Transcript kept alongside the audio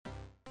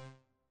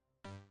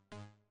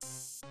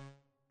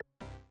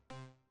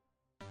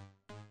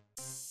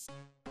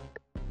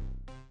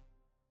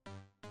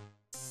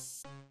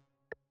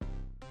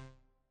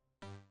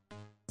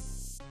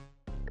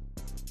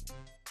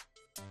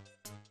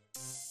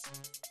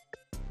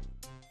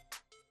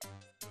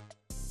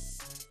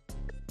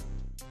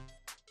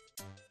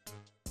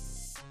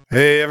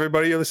Hey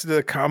everybody, you're listening to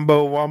the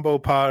Combo Wombo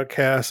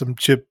podcast. I'm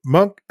Chip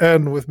Monk,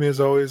 and with me as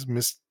always,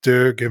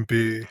 Mr.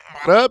 Gimpy.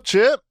 What up,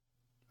 Chip?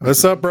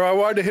 What's up, bro? I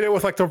wanted to hit it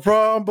with like the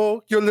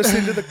rumble. You're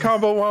listening to the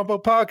Combo Wombo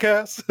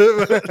podcast.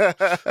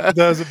 That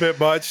was a bit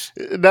much.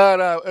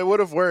 No, it would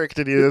have worked,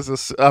 and you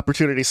this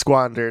opportunity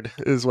squandered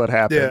is what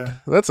happened. Yeah.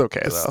 That's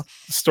okay It's though.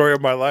 the story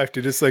of my life,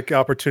 dude. It's like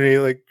opportunity,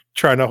 like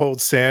trying to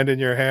hold sand in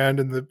your hand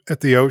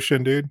at the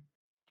ocean, dude.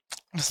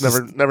 Just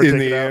never in take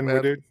the it out, end,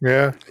 man. dude.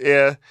 Yeah.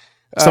 Yeah.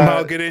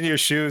 Somehow get in your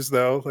shoes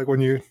though, like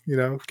when you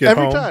get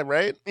every home. time,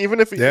 right?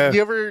 Even if Yeah. have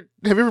you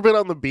ever been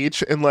on the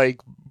beach in like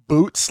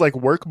boots, like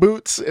work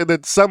boots, and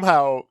then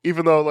somehow,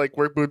 even though like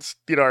work boots,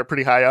 are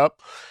pretty high up,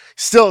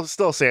 still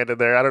sand in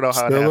there. I don't know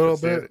how Still it a little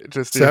happens. bit. Dude.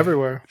 Just It's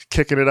everywhere.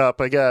 kicking it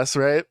up, I guess,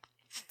 right?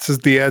 This is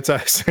the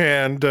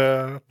anti-sand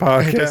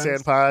podcast.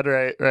 Anti-sand pod,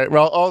 right.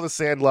 Well, all the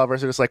sand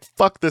lovers are just like,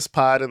 fuck this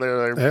pod, and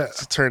they're Yeah.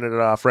 turning it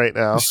off right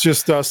now. It's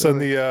just us and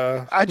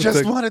the. I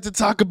just wanted to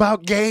talk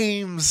about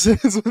games.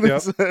 is what they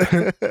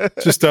say.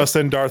 Just us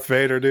and Darth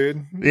Vader,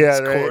 dude. Yeah,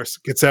 of right. course,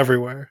 it's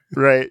everywhere.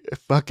 Right. I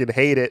fucking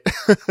hate it.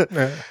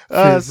 Yeah.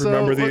 If you So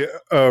remember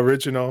the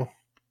original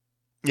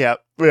Yeah.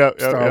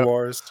 Star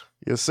Wars,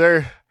 Yes,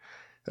 sir.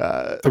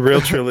 the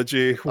real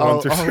trilogy, all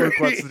 1 through Luke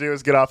 3. wants to do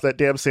is get off that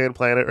damn sand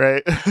planet,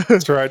 right?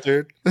 That's right,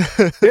 dude.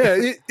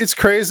 Yeah, it's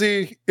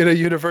crazy in a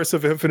universe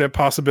of infinite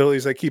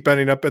possibilities. I keep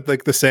ending up at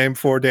like the same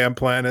 4 damn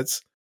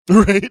planets.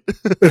 Right.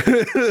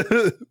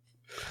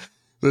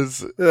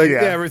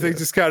 Everything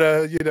just kind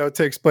of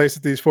takes place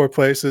at these 4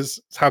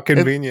 places. How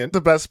convenient.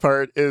 The best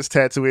part is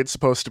Tatooine's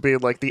supposed to be in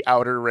like the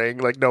outer ring.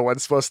 Like no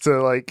one's supposed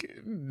to like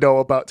know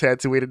about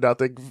Tatooine, and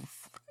nothing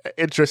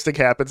interesting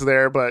happens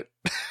there, but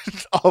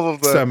all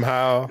of the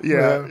somehow.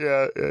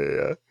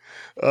 Yeah.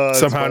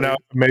 Somehow now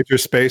a major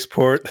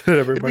spaceport that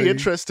everybody. It'd be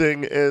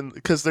interesting,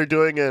 because they're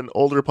doing an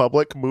Old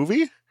Republic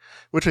movie,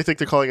 which I think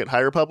they're calling it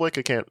High Republic.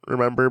 I can't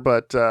remember,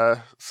 but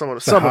someone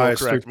will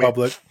correct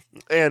Republic.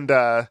 Me. And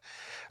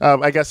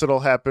I guess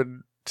it'll have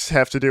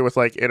to do with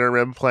like inner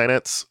rim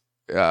planets.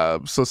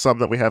 So some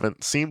that we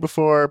haven't seen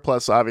before.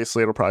 Plus,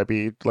 obviously, it'll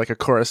probably be like a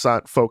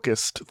Coruscant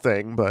focused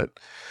thing, but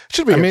it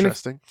should be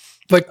interesting.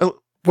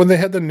 When they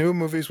had the new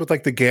movies with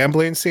like the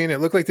gambling scene,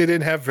 it looked like they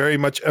didn't have very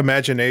much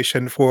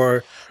imagination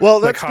for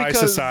that's high because,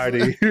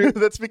 society.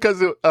 That's because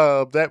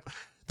that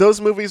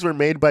those movies were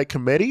made by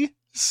committee,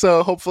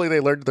 so hopefully they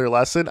learned their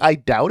lesson. I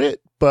doubt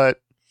it, but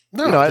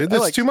no, dude,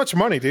 that's too much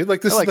money, dude. Like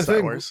this is the Star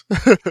thing. Wars.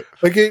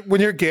 When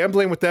you're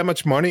gambling with that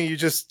much money,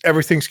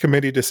 everything's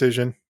committee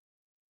decision.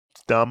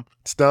 It's dumb.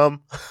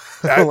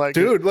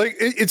 Dude,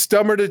 it's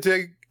dumber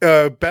to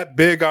bet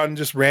big on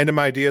just random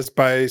ideas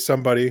by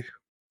somebody.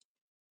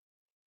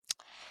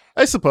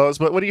 I suppose,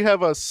 but when you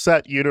have a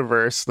set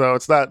universe, though,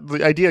 it's not,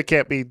 the idea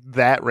can't be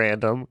that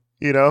random,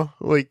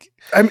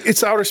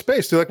 it's outer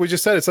space, dude. Like we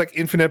just said, it's like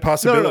infinite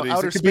possibilities. No,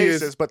 outer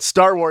spaces, but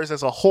Star Wars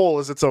as a whole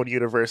is its own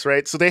universe,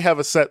 right? So they have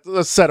a set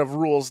of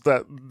rules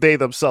that they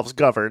themselves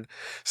govern.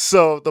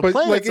 So the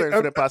planets are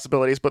infinite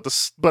possibilities, but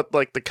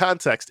the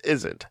context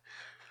isn't.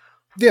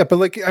 Yeah, but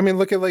look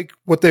at like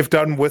what they've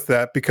done with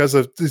that, because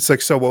of it's like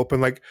so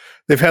open. Like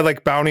they've had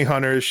like bounty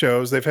hunter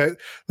shows. They've had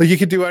like you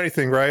could do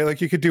anything, right?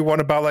 Like you could do one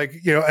about like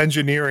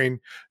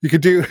engineering. You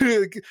could do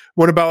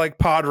one about like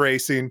pod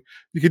racing.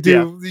 You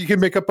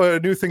can make up a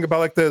new thing about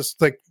like this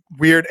like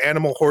weird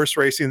animal horse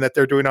racing that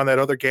they're doing on that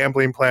other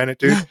gambling planet,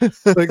 dude.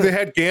 Like they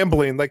had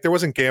gambling. Like there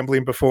wasn't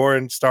gambling before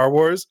in Star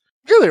Wars.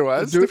 Yeah, there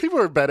was. The people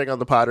were betting on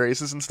the pod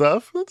races and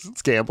stuff.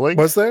 It's gambling.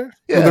 Was there?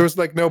 Yeah. Well, there was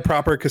like no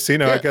proper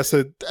casino. Yeah. I guess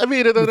it. I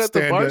mean, and then at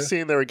the bar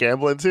scene, they were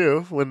gambling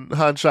too when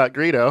Han shot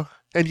Greedo.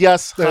 And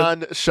yes,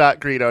 Han shot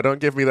Greedo.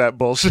 Don't give me that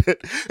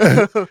bullshit.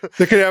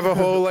 They could have a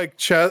whole like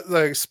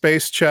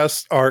space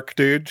chess arc,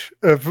 dude.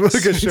 Of like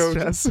a show.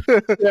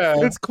 Yeah,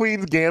 it's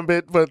Queen's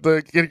Gambit, but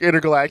the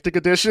intergalactic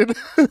edition.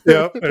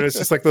 Yeah, and it's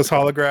just like those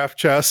holograph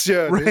chess.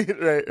 Yeah, right.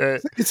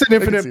 It's an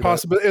infinite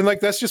possibility, and like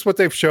that's just what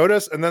they've showed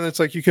us. And then it's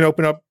like you can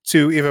open up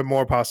to even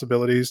more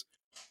possibilities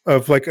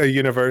of like a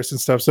universe and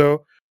stuff.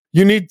 So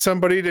you need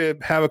somebody to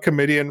have a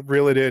committee and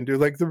reel it in,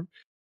 dude.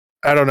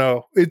 I don't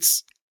know.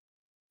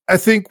 I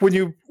think when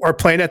you are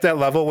playing at that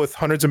level with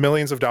hundreds of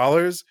millions of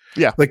dollars,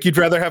 like you'd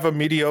rather have a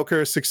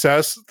mediocre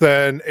success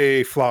than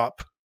a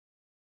flop.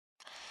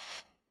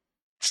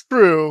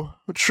 True,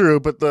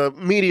 but the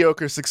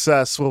mediocre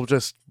success will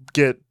just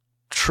get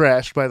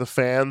trashed by the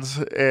fans.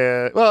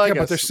 Well, I guess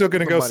but they're still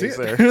going to go see it.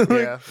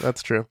 There. Yeah,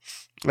 that's true.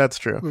 That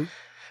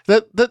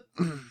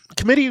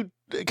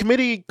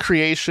committee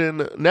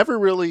creation never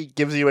really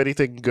gives you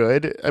anything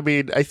good. I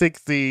mean, I think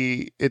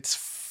it's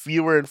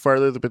fewer and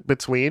farther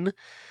between.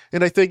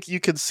 And I think you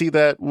can see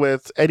that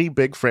with any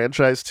big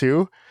franchise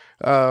too.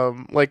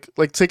 Like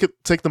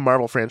take the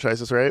Marvel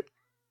franchises, right?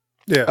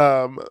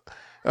 Yeah.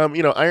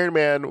 Iron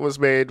Man was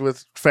made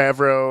with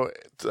Favreau,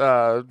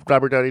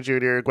 Robert Downey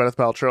Jr., Gwyneth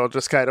Paltrow,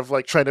 just kind of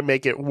like trying to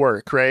make it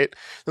work, right?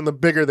 And the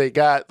bigger they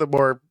got, the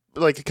more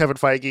like Kevin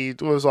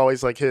Feige was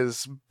always like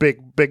his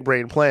big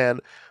brain plan,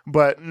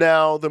 but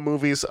now the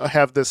movies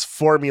have this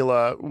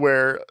formula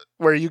where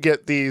you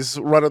get these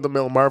run of the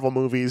mill Marvel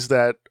movies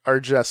that are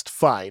just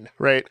fine,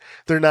 right?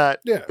 They're not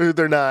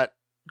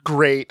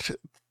great.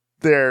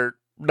 They're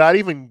not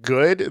even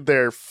good.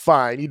 They're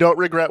fine. You don't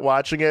regret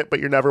watching it, but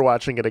you're never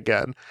watching it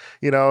again.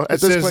 At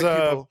this this is point,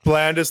 people,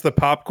 bland as the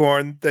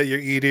popcorn that you're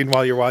eating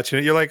while you're watching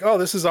it. You're like, oh,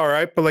 this is all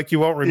right, but like you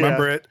won't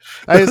remember it.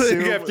 I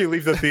assume after you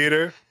leave the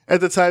theater. At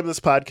the time this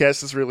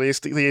podcast is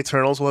released, The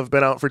Eternals will have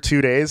been out for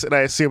 2 days, and I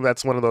assume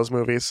that's one of those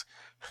movies.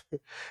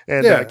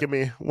 And give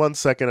me 1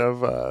 second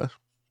of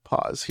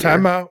pause here.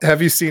 Time out.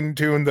 Have you seen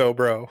Dune though,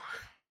 bro?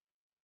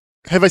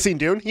 Have I seen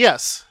Dune?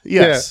 Yes.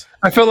 Yeah.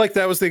 I felt like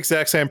that was the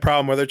exact same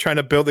problem where they're trying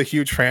to build a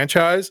huge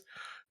franchise.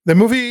 The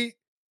movie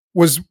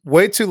was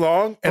way too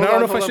long, and I don't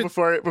know if I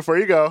should. Before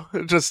you go,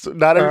 just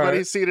not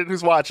everybody's seen it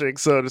who's watching,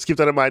 so just keep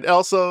that in mind.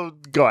 Also,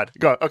 go on.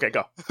 Okay,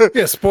 go.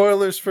 Yeah,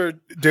 spoilers for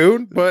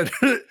Dune, but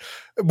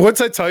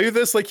once I tell you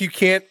this, like you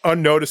can't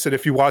unnotice it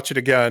if you watch it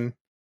again.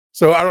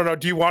 So I don't know.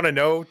 Do you want to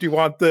know? Do you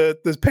want the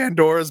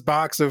Pandora's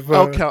box of?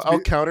 I'll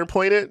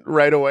counterpoint it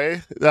right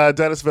away.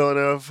 Denis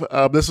Villeneuve.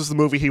 This was the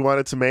movie he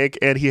wanted to make,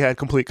 and he had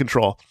complete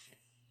control.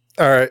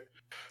 All right.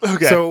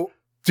 Okay. So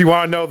do you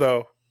want to know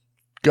though?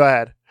 Go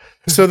ahead.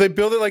 So they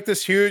build it like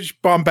this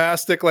huge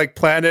bombastic like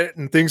planet,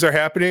 and things are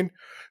happening,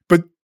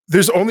 but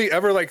there's only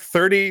ever like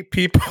 30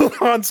 people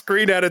on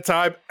screen at a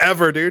time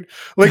ever, dude.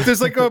 Like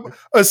there's like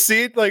a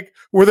scene like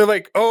where they're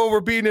like, oh, we're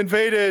being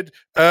invaded,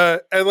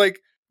 and like.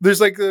 There's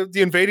like the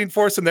invading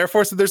force and their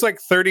force, and there's like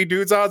 30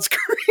 dudes on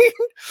screen.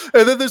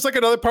 And then there's like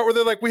another part where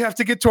they're like, we have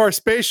to get to our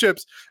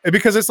spaceships. And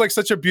because it's like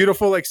such a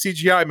beautiful like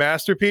CGI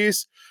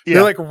masterpiece,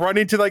 they're like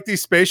running to like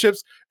these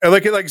spaceships, and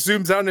like it like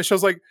zooms out and it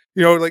shows like,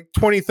 like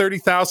 20,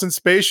 30,000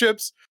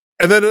 spaceships.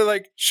 And then it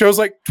like shows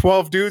like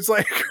 12 dudes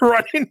like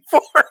running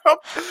for them.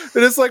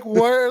 And it's like,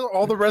 where are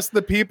all the rest of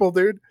the people,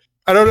 dude?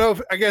 I don't know.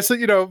 I guess, I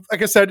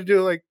guess I had to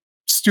do like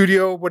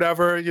studio,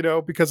 whatever,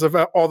 because of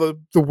all the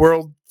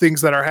world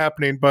things that are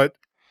happening. But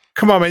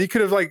come on, man. You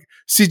could have like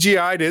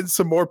CGI'd in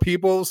some more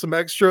people, some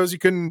extras. You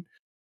couldn't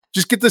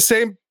just get the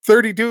same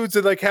 30 dudes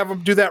and like have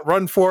them do that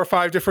run 4 or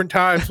 5 different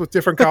times with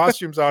different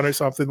costumes on or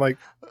something. Like,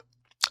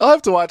 I'll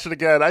have to watch it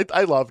again.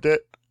 I loved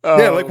it.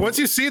 Like once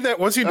you see that,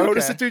 once you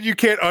notice it, dude, you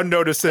can't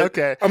unnotice it.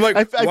 Okay. I'm like,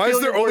 I why feel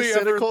is there you're only more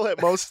cynical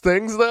at most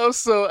things though?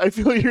 So I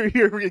feel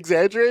you're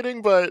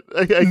exaggerating, but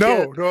I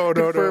can't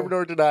confirm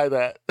nor deny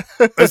that.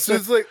 It's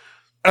just like,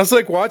 I was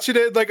like watching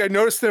it. Like I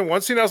noticed it in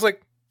one scene. I was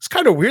like, it's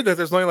kind of weird that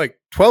there's only like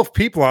 12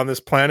 people on this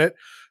planet.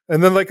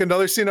 And then like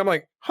another scene, I'm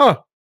like, huh.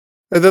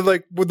 And then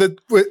like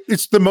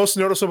it's the most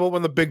noticeable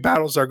when the big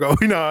battles are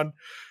going on.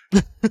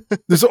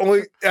 There's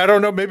only, I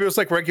don't know, maybe it was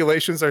like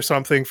regulations or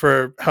something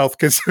for health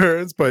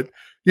concerns, but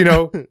you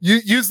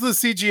use the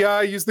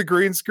CGI, use the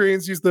green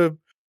screens, use the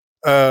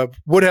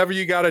whatever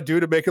you got to do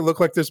to make it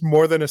look like there's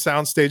more than a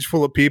soundstage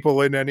full of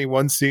people in any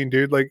one scene,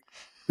 dude. Like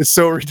it's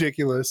so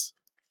ridiculous.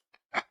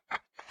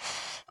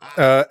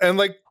 And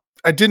like,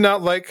 I did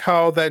not like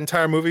how that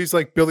entire movie is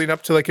like building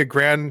up to like a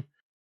grand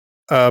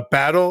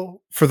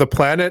battle for the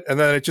planet, and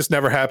then it just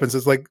never happens.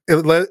 It's like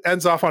it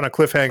ends off on a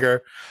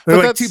cliffhanger.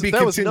 Like,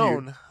 that was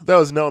known. That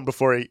was known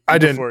before. I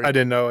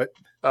didn't know it.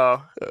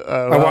 Oh,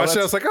 I watched it.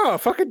 I was like, oh,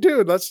 fucking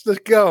dude, let's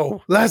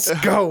go,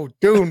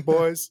 Dune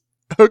boys.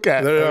 Okay.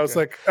 And then I was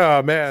like,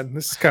 oh man,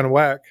 this is kind of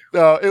whack.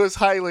 No, it was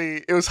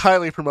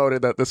highly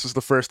promoted that this was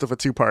the first of a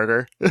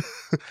 2-parter.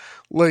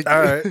 Like,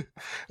 all right,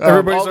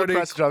 everybody's all the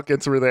press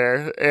junkets were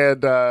there,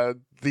 and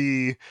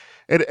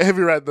have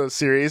you read the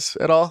series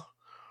at all?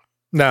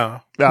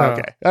 No.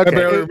 Okay. I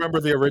barely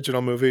remember the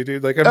original movie,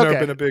 dude. Like, I've never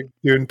been a big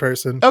Dune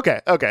person.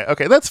 Okay.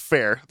 That's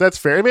fair.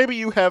 Maybe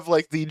you have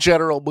like the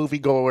general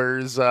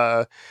moviegoer's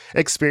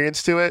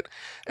experience to it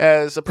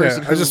as a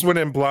person. I just went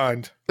in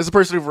blind. As a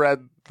person who've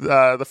read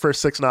the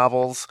first 6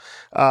 novels,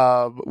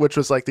 which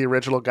was like the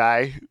original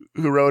guy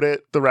who wrote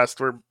it. The rest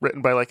were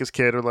written by like his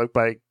kid or like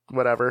by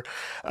whatever.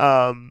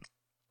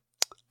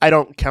 I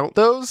don't count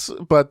those,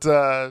 but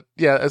as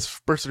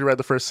a person who read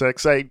the first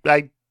 6,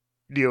 I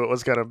knew it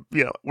was gonna,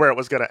 where it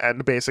was gonna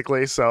end,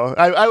 basically. So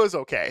I was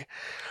okay.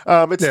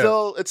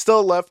 It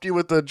still left you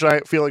with the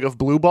giant feeling of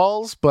blue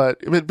balls, but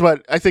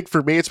I think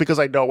for me it's because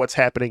I know what's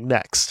happening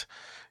next.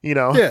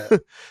 Yeah.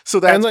 So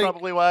that's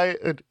probably why.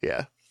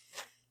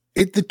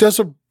 It does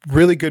a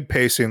really good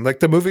pacing. Like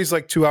the movie's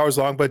like 2 hours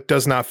long, but it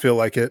does not feel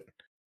like it.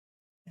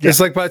 Yeah. It's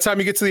like by the time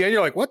you get to the end,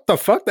 you're like, what the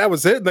fuck? That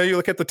was it. And then you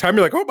look at the time,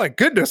 you're like, oh my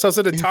goodness, I was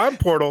in a time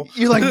portal.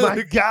 You're like,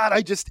 my God,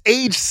 I just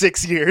aged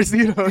 6 years.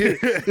 You're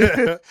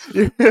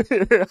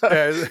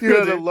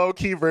a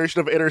low-key version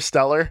of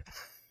Interstellar.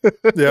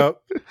 Yeah.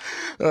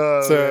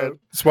 So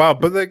it's wild.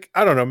 But like,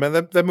 I don't know, man.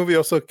 That movie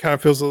also kind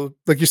of feels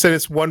like you said,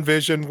 it's one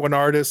vision, one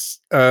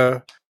artist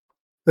that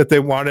they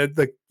wanted,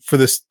 like for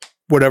this,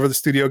 whatever the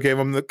studio gave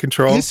him the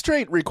control. He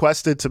straight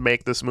requested to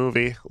make this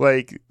movie.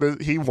 Like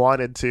he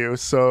wanted to.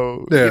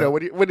 So,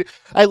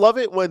 I love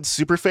it when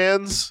super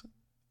fans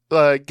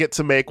get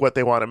to make what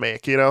they want to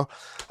make, you know?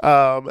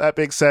 That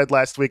being said,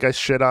 last week I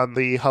shit on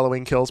the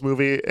Halloween Kills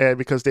movie, and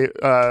because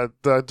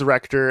the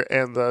director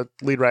and the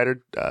lead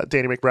writer,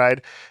 Danny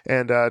McBride,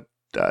 and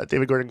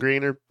David Gordon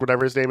Green, or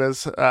whatever his name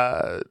is,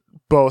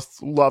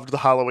 both loved the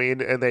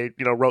Halloween, and they,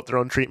 you know, wrote their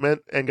own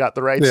treatment and got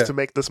the rights to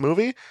make this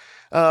movie.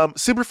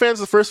 Super fans,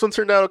 the first one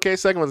turned out okay,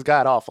 second one's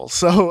god awful.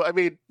 So, I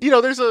mean, you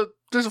know, there's a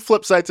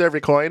flip side to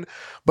every coin,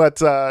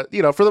 but,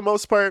 you know, for the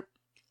most part.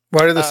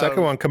 Why did the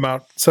second one come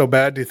out so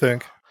bad, do you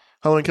think?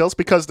 Halloween Kills?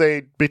 Because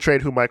they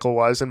betrayed who Michael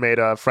was and made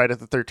a Friday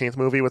the 13th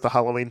movie with a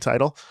Halloween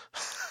title.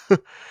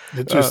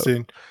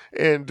 Interesting.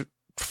 And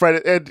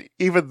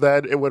even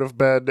then, it would have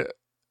been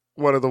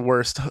one of the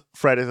worst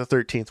Friday the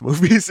 13th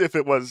movies if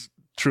it was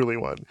truly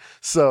one.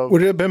 So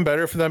would it have been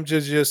better for them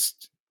to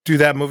just do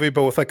that movie,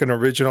 but with like an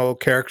original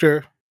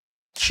character?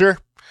 Sure.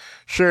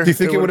 Do you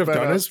think it would have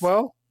done as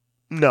well?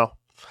 No.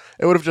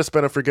 It would have just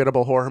been a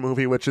forgettable horror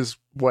movie, which is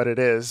what it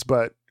is,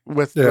 but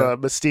with the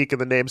mystique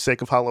and the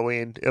namesake of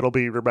Halloween, it'll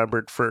be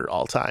remembered for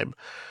all time.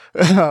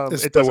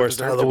 It's the worst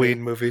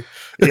Halloween movie.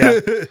 Yeah.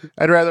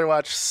 I'd rather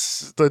watch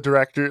the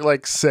director,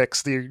 like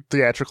 6, the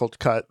theatrical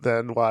cut,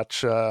 than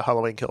watch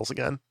Halloween Kills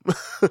again.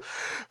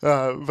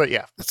 But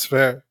yeah. That's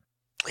fair.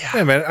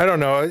 Yeah, man, I don't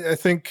know. I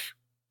think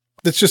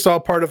it's just all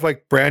part of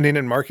like branding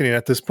and marketing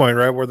at this point,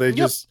 right? Where they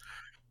just,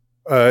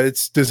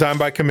 it's designed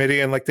by committee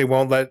and like they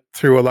won't let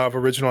through a lot of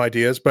original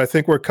ideas. But I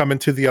think we're coming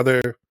to the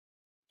other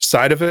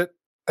side of it.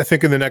 I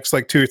think in the next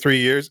like 2 or 3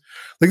 years,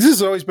 like this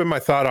has always been my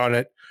thought on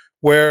it,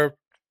 where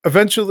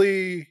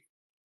eventually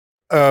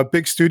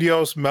big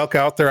studios milk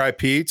out their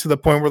IP to the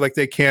point where like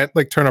they can't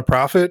like turn a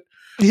profit.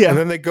 Yeah. And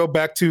then they go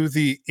back to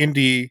the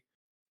indie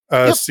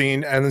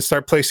scene and then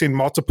start placing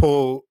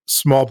multiple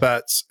small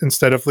bets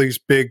instead of these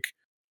big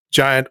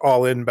giant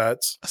all-in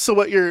bets. So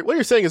what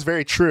you're saying is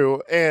very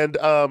true. And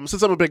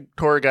since I'm a big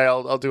horror guy,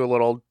 I'll do a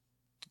little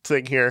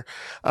thing here.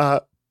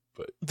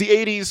 The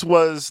 80s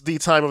was the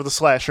time of the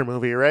slasher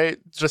movie, right?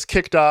 Just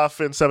kicked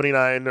off in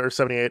 79 or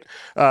 78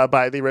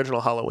 by the original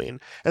Halloween.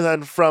 And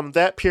then from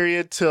that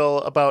period till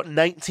about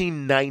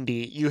 1990,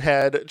 you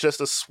had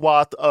just a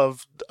swath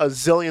of a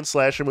zillion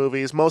slasher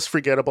movies, most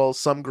forgettable,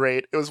 some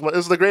great. It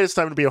was the greatest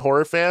time to be a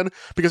horror fan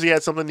because you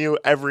had something new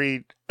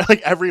every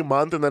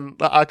month, and then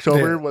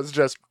October was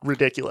just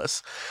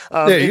ridiculous.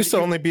 It used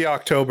to only be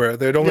October.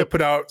 They'd only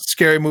put out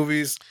scary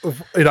movies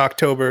in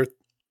October.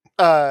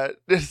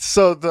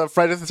 So the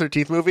Friday the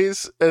 13th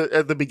movies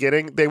at the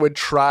beginning, they would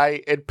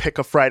try and pick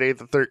a Friday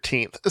the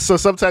 13th. So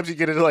sometimes you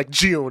get into like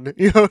June,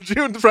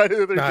 June Friday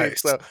the 13th.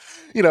 Nice. So,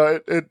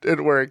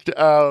 it worked.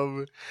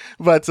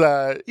 But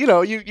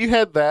you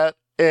had that,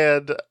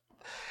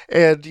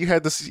 and you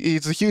had this.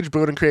 It's a huge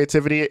boon in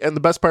creativity. And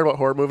the best part about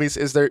horror movies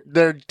is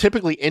they're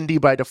typically indie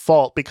by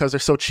default because they're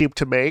so cheap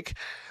to make.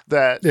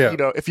 That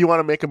if you want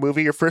to make a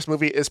movie, your first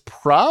movie is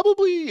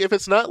probably, if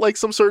it's not like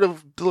some sort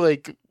of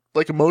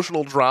like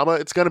emotional drama,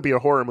 it's going to be a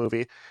horror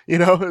movie.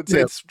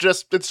 It's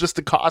just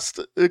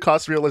the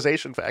cost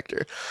realization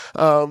factor.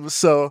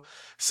 So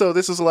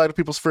this was a lot of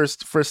people's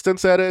first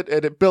stints at it,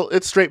 and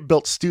it straight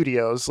built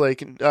studios.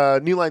 Like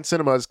New Line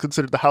Cinema is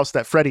considered the house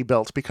that Freddy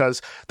built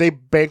because they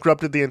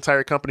bankrupted the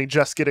entire company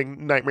just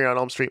getting Nightmare on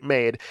Elm Street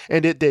made,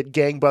 and it did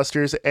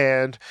gangbusters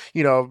and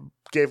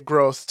gave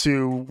growth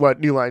to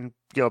what New Line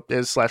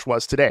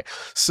is/was today.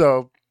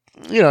 So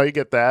you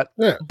get that.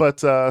 Yeah,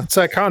 but it's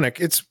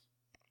iconic.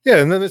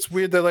 And then it's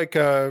weird that like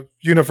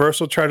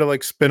Universal try to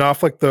like spin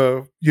off like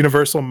the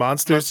Universal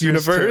Monsters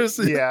universe.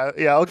 Yeah,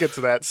 I'll get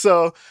to that.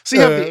 So you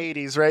have the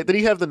 80s, right? Then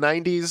you have the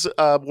 90s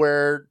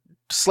where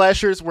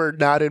slashers were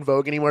not in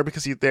vogue anymore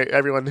because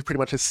everyone pretty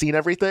much has seen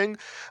everything.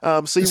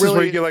 So this is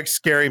where you get like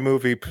Scary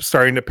Movie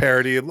starting to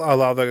parody a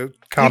lot of the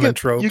common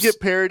tropes. You get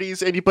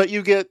parodies, but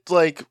you get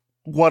like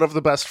one of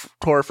the best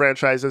horror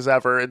franchises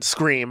ever in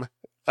Scream.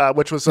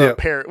 Which was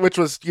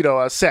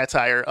a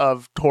satire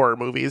of horror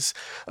movies,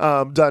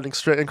 done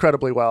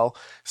incredibly well.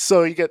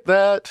 So you get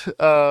that.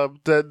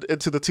 Then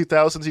into the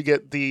 2000s, you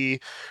get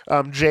the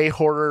J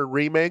horror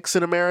remakes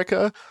in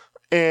America,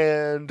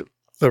 and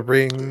The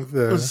Ring,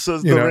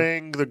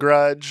 Ring, The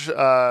Grudge,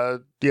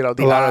 the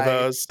a lot of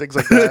those things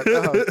like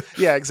that.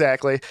 Yeah,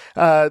 exactly.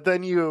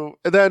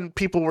 Then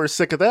people were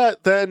sick of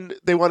that. Then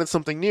they wanted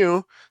something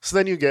new. So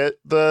then you get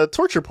the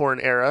torture porn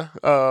era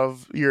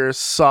of your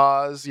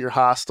Saws, your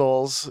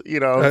Hostels,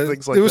 things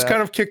like that. It was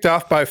kind of kicked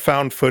off by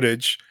found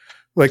footage,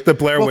 like the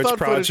Blair Witch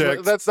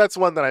Project. That's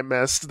one that I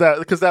missed. That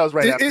because that was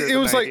right after it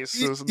was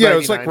 90s. It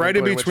was like right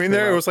in between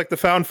there. It was like the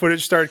found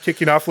footage started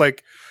kicking off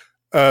like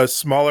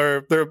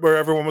smaller, where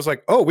everyone was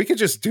like, oh, we could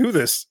just do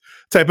this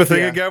type of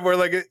thing again, where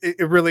like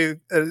it really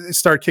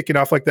started kicking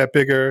off like that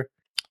bigger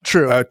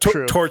true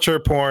torture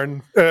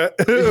porn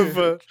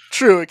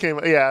true. It came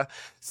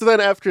so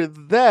then after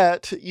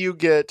that you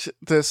get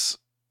this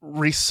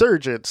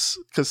resurgence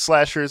because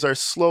slashers are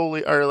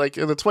like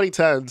in the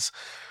 2010s,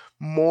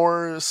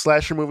 more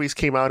slasher movies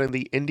came out in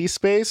the indie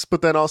space,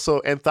 but then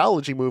also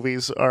anthology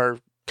movies are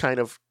kind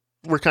of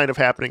were kind of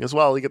happening as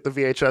well. You get the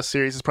VHS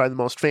series is probably the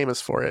most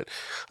famous for it.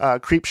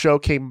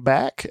 Creepshow came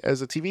back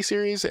as a TV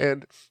series,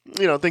 and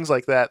things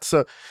like that.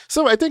 So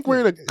I think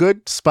we're in a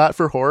good spot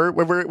for horror.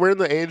 We're in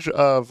the age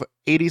of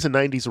 80s and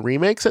 90s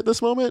remakes at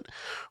this moment,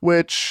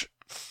 which,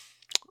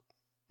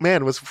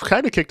 man, was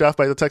kind of kicked off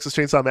by the Texas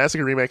Chainsaw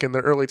Massacre remake in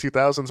the early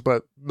 2000s,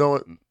 but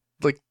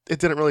it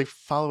didn't really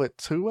follow it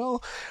too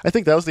well. I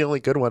think that was the only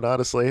good one,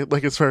 honestly.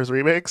 Like, as far as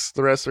remakes,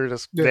 the rest are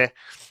just meh.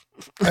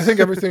 I think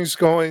everything's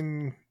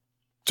going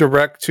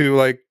direct to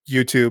like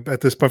YouTube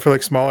at this point for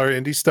like smaller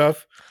indie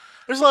stuff.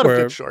 There's a lot of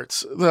good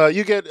shorts.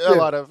 You get a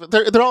lot of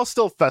they're all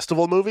still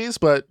festival movies,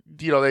 but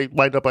they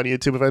wind up on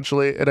YouTube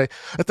eventually. And I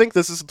think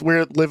this is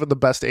where live in the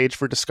best age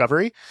for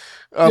discovery.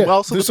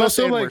 Also the best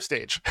and worst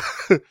age.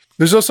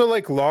 There's also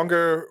like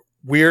longer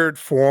weird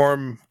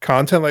form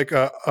content, like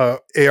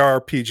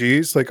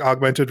ARPGs, like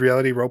augmented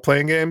reality role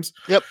playing games.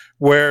 Yep.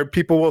 Where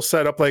people will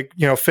set up like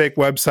fake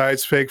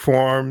websites, fake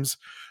forums,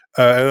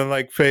 and then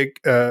like fake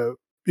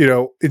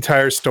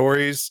entire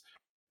stories.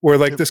 Where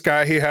like this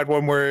guy, he had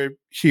one where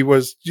he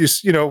was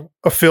just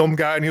a film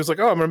guy, and he was like,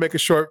 "Oh, I'm gonna make a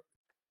short,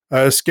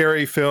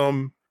 scary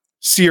film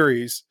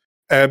series."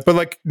 But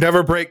like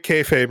never break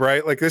kayfabe,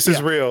 right? Like this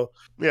is real.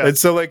 Yeah. And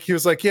so like he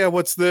was like, "Yeah,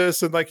 what's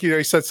this?" And like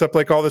he sets up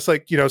like all this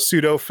like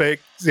pseudo fake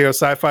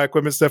sci-fi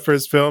equipment stuff for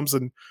his films,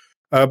 and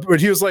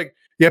but he was like,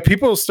 "Yeah,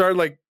 people start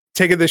like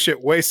taking this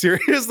shit way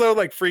serious though,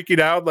 like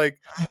freaking out, like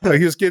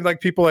he was getting like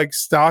people like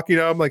stalking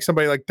him, like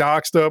somebody like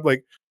doxed him,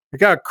 like it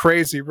got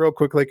crazy real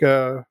quick, like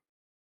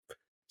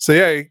So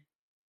yeah,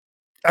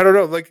 I don't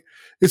know. Like,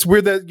 it's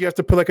weird that you have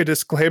to put like a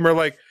disclaimer,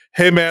 like,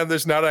 "Hey man,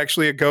 there's not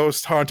actually a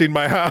ghost haunting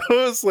my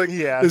house. Like,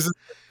 this is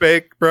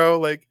fake, bro.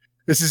 Like,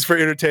 this is for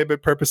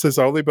entertainment purposes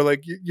only." But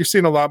like, you're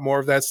seeing a lot more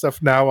of that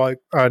stuff now, like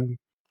on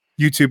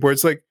YouTube, where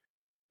it's like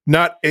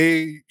not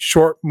a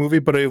short movie,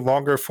 but a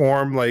longer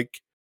form,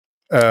 like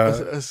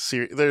a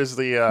series. There's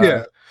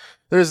the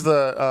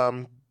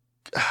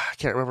I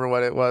can't remember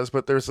what it was,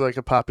 but there's like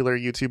a popular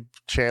YouTube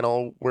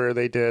channel where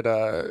they did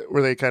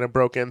where they kind of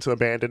broke into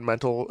abandoned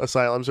mental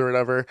asylums or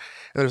whatever. And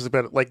there's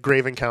been like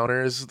Grave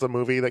Encounters, the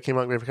movie that came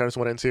out, Grave Encounters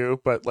 1 and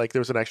 2, but like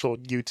there was an actual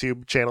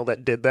YouTube channel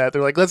that did that.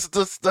 They're like, let's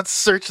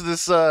search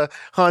this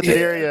haunted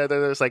area.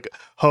 There's like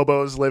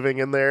hobos living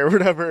in there or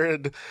whatever,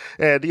 and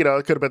it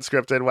could have been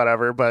scripted,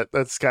 whatever, but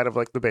that's kind of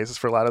like the basis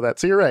for a lot of that.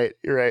 So you're right.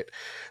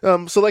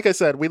 So like I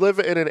said, we live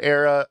in an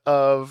era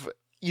of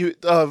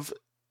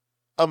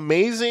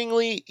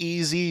amazingly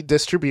easy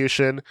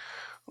distribution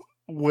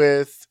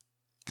with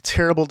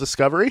terrible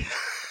discovery.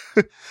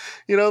 But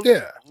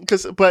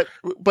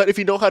if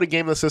you know how to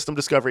game the system,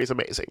 discovery is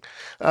amazing.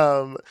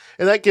 And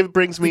that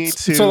brings me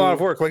to, it's a lot of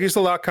work. Like, it's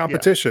a lot of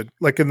competition.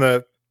 Like in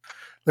the,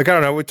 like, I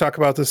don't know, we talk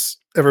about this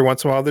every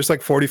once in a while. There's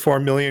like 44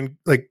 million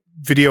like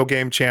video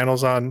game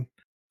channels on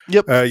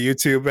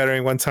YouTube at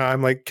any one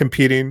time, like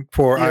competing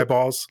for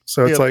eyeballs.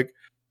 So it's like,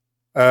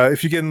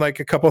 if you get in like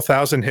a couple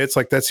thousand hits,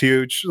 like that's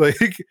huge. Like,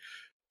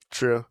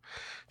 True.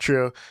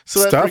 So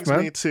that brings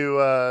me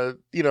to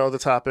the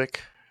topic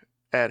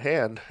at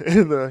hand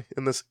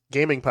in this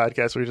gaming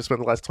podcast where we just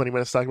spent the last 20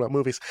 minutes talking about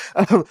movies.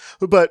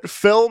 But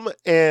film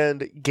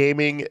and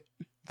gaming,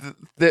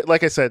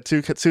 like I said,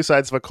 two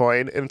sides of a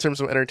coin. In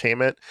terms of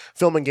entertainment,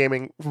 film and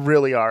gaming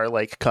really are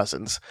like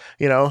cousins.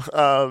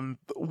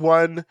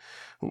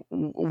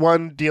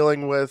 One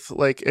dealing with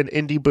like an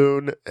indie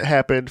boon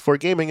happened for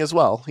gaming as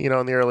well. In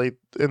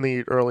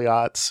the early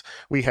aughts,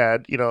 we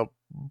had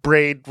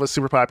Braid was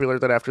super popular.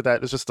 Then after that,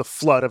 it was just a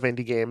flood of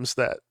indie games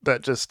that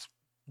just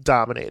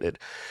dominated.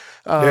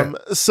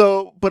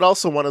 So, but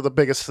also one of the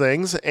biggest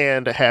things,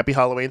 and a happy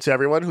Halloween to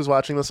everyone who's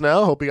watching this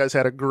now. Hope you guys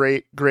had a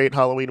great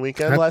Halloween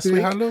weekend last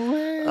week.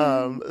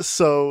 Halloween.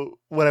 So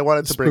what I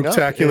wanted to bring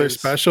up is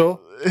special.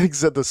 The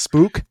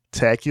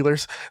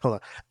spooktaculars. Hold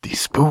on. The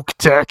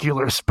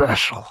spooktacular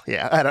special.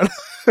 Yeah, I don't know.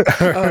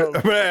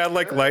 I'm gonna add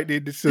like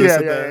lightning to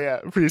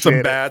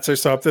some bats or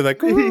something. Like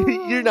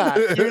you're not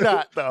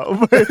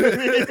though.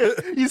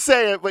 You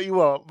say it, but you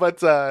won't.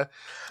 But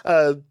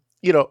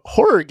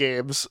horror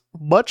games,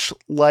 much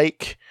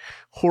like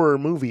horror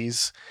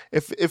movies,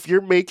 if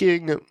you're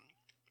making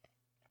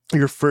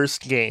your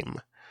first game,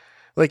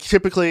 like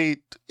typically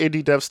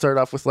indie devs start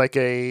off with like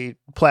a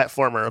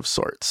platformer of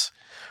sorts.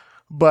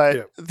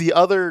 But the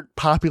other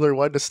popular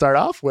one to start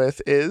off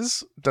with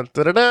is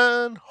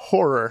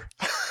horror.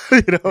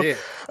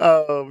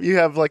 You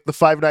have like the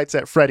Five Nights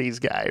at Freddy's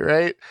guy,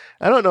 right?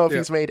 I don't know if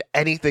he's made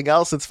anything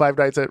else since Five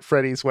Nights at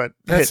Freddy's went.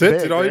 That's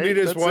it. Big, all right? you need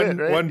is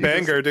one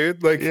banger,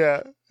 dude. Like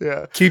yeah.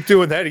 Keep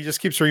doing that. He just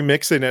keeps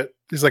remixing it.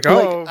 He's like,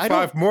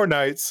 five more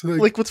nights.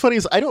 Like what's funny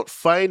is I don't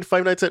find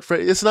Five Nights at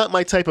Freddy's. It's not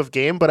my type of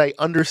game, but I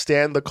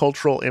understand the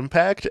cultural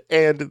impact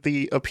and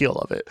the appeal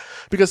of it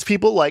because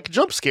people like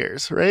jump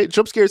scares, right?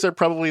 Jump scares are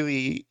probably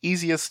the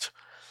easiest.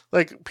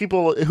 Like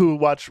people who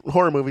watch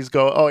horror movies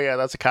go, "Oh yeah,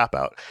 that's a cop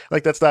out."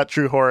 Like that's not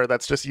true horror.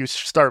 That's just you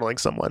startling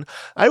someone.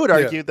 I would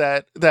argue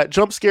that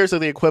jump scares are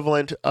the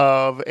equivalent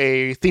of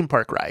a theme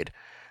park ride.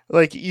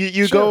 Like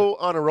you Sure. go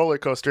on a roller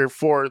coaster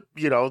for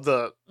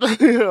the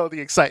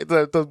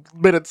the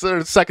minutes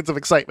or seconds of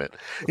excitement,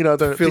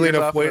 the Feeling peters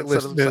of off and then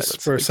sudden weightlessness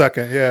silence. for a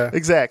second. Yeah.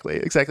 Exactly.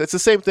 It's the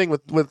same thing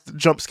with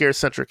jump scare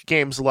centric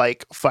games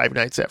like Five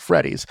Nights at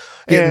Freddy's.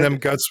 Getting And them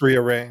guts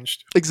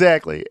rearranged.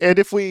 exactly. And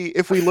if we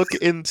look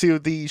into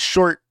the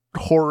short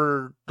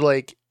horror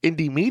like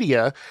indie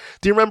media,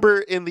 do you remember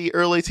in the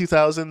early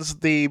 2000s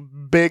the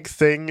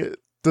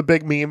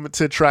big meme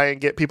to try and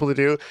get people to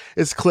do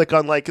is click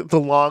on like the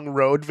long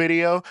road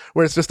video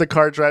where it's just a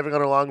car driving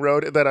on a long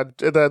road and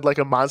then like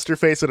a monster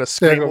face and a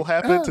scream will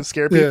happen to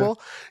scare people.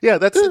 Yeah,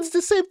 it's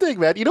the same thing,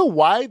 man. You know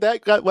why why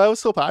it was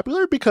so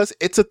popular? Because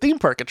it's a theme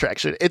park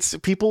attraction. It's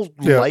people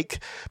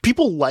like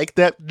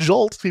that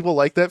jolt, people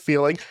like that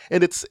feeling,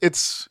 and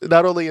it's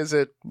not only is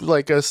it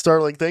like a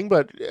startling thing,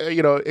 but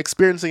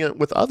experiencing it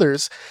with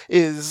others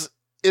is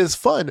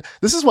fun.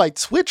 This is why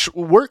Twitch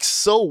works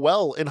so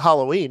well in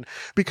Halloween,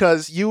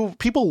 because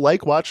people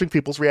like watching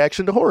people's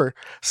reaction to horror.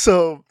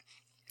 So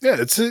yeah,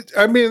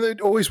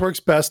 it always works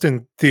best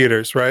in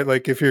theaters, right?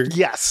 Like if you're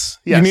yes,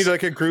 you need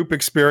like a group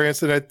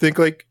experience, and I think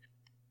like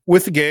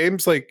with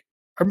games, like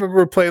I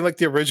remember playing like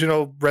the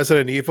original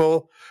Resident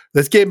Evil.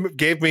 This game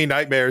gave me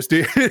nightmares,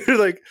 dude.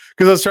 Like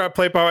because I was trying to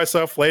play by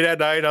myself late at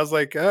night. I was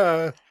like,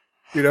 one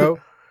of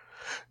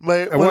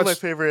my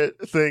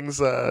favorite things.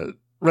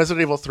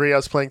 Resident Evil 3, I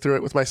was playing through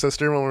it with my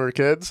sister when we were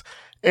kids,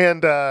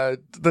 and the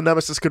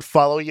Nemesis could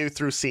follow you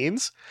through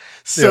scenes.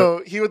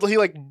 So he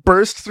like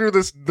burst through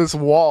this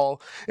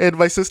wall, and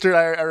my sister and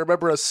I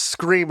remember us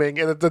screaming,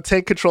 and the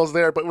tank controls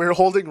there, but we were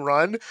holding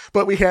run,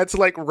 but we had to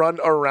like run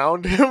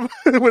around him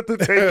with the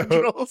tank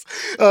controls.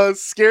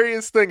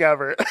 Scariest thing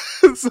ever.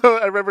 So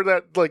I remember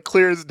that like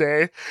clear as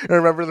day. I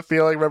remember the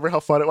feeling, remember how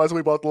fun it was.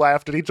 We both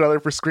laughed at each other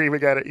for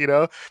screaming at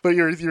it, but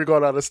you're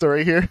going on a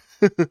story here.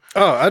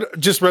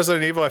 Just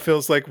Resident Evil, I feel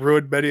is like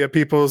ruined many of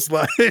people's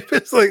life.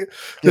 It's like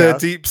the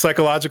deep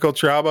psychological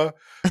trauma.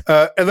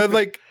 And then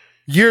like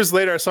years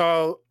later, I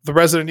saw the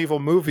Resident Evil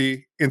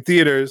movie in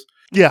theaters.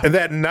 Yeah. And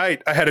that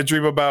night I had a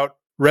dream about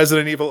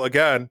Resident Evil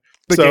again.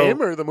 The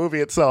game or the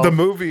movie itself? The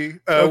movie,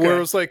 where it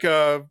was like,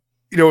 it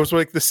was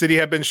like the city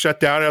had been shut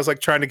down. And I was like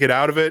trying to get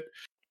out of it.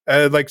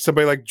 And like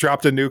somebody like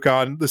dropped a nuke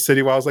on the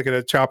city while I was like in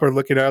a chopper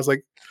looking at it. I was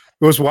like,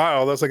 it was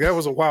wild. I was like, that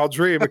was a wild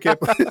dream. I can't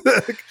believe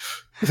it.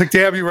 It's like,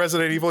 damn you,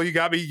 Resident Evil, you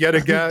got me yet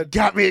again.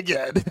 Got me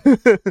again.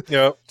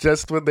 Yeah.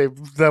 Just when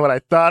I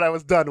thought I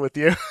was done with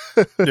you.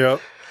 Yeah.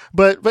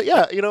 But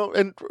yeah,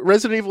 and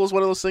Resident Evil is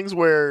one of those things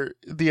where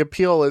the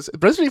appeal is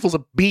Resident Evil's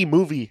a B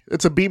movie.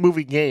 It's a B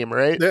movie game,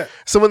 right? Yeah.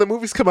 So when the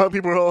movies come out,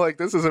 people are all like,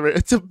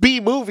 it's a B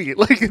movie.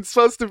 Like it's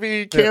supposed to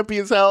be campy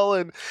as hell.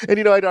 And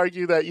I'd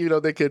argue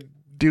that, they could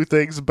do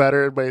things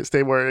better and might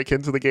stay more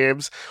akin to the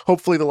games.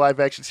 Hopefully the live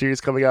action series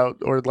coming out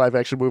or live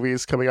action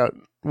movies coming out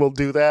will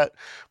do that.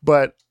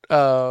 But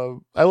I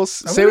will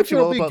say what you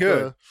will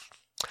about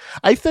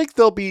I think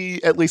they'll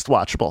be at least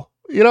watchable.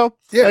 Yeah,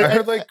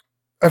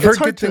 I've heard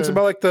good things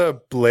about like the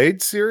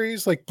Blade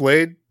series. Like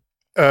Blade,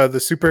 the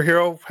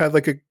superhero had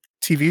like a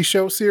TV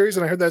show series,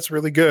 and I heard that's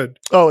really good.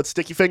 Oh, it's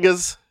Sticky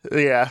Fingers.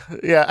 Yeah.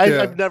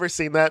 I've never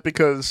seen that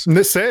because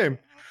the same.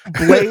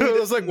 Blade it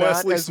was like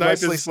Wesley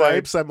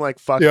Snipes. I'm like,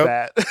 fuck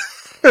that.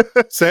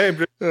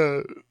 Same.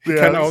 You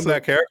kind of own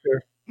that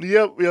character.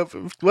 Yep.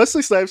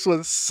 Wesley Snipes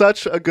was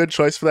such a good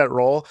choice for that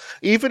role.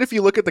 Even if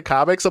you look at the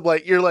comics,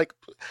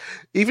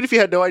 even if you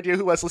had no idea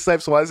who Wesley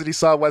Snipes was and you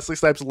saw Wesley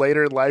Snipes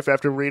later in life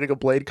after reading a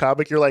Blade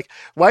comic, you're like,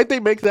 why'd they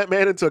make that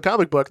man into a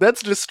comic book?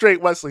 That's just straight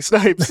Wesley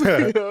Snipes.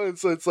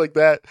 It's like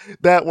that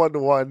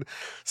 1-to-1.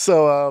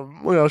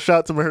 So, shout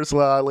out to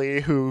Mahershala Ali,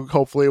 who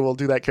hopefully will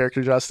do that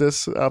character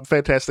justice.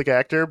 Fantastic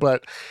actor,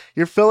 but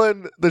you're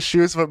filling the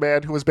shoes of a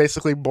man who was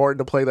basically born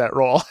to play that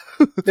role.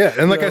 Yeah,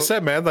 and like I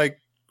said, man, like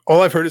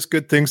all I've heard is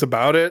good things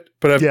about it,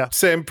 but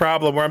same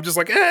problem where I'm just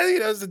like,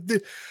 it's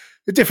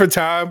a different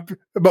time.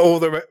 I'm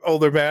an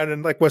older man,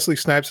 and like Wesley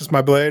Snipes is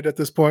my Blade at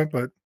this point.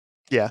 But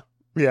yeah.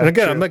 And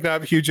again, I'm like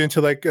not huge into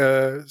like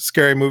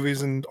scary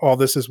movies and all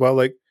this as well.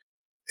 Like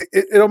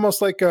it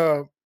almost like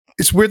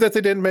it's weird that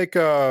they didn't make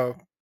what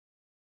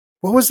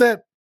was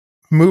that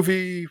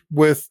movie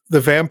with the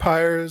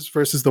vampires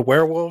versus the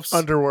werewolves?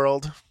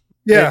 Underworld.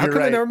 Yeah, how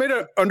come they never made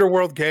an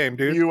Underworld game,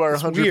 dude? You are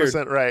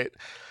 100% right.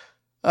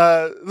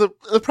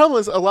 The problem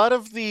is a lot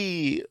of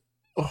the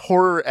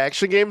horror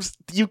action games,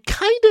 you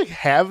kind of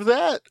have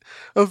that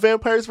of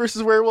vampires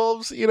versus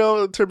werewolves,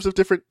 in terms of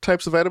different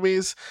types of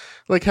enemies.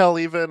 Like hell,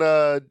 even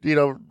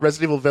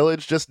Resident Evil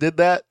Village just did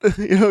that,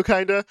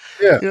 kind of,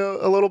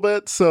 a little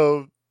bit.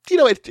 So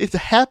it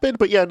happened,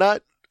 but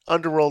not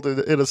Underworld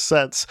in a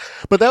sense.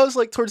 But that was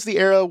like towards the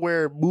era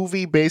where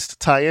movie-based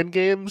tie-in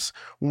games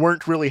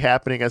weren't really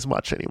happening as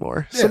much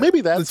anymore. So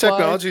maybe that's the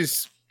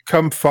technology's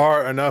come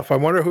far enough. I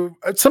wonder who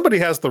somebody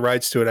has the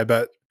rights to it. I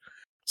bet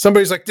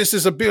somebody's like, this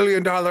is $1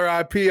 billion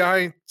IP. I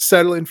ain't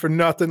settling for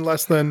nothing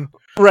less than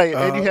Right,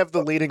 and you have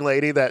the leading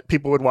lady that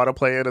people would want to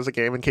play in as a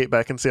game in Kate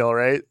Beckinsale,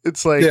 right?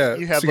 It's like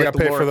you have so you like gotta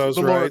pay for those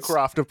the Laura rights.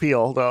 Croft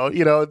appeal, though.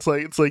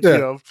 It's like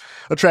Yeah.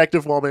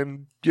 attractive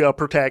woman,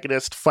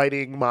 protagonist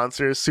fighting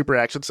monsters, super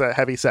action set,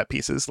 heavy set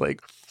pieces.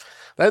 Like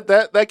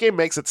that game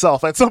makes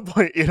itself at some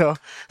point, Yeah.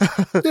 I'm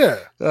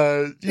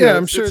sure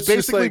it's it's just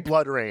basically like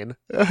Blood Rain.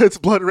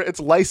 It's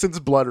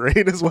licensed Blood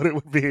Rain is what it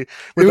would be it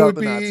without would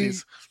the be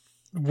Nazis.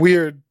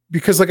 weird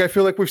because like I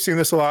feel like we've seen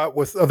this a lot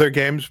with other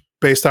games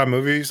based on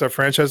movies or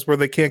franchise where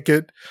they can't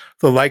get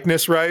the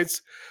likeness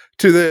rights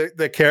to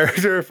the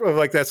character of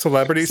like that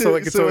celebrity. So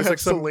like it's always like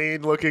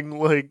Celine looking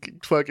like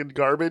fucking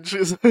garbage.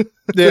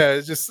 yeah,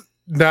 it's just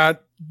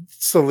not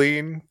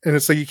Celine, and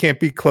it's like you can't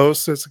be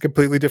close. It's a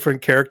completely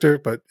different character.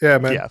 But yeah,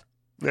 man,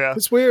 yeah,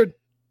 it's weird.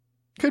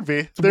 Could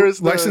be.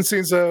 There's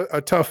licensing's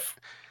a tough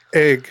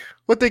egg.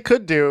 What they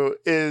could do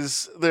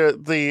is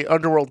the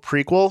Underworld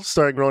prequel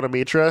starring Rona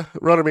Mitra.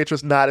 Rona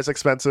Mitra's not as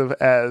expensive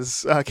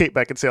as Kate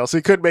Beckinsale, so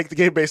you could make the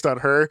game based on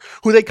her,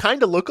 who they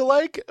kind of look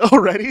alike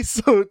already.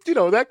 So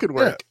that could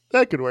work. Yeah.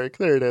 That could work.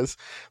 There it is.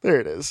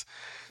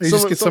 You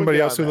just get somebody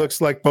else who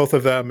looks like both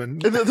of them.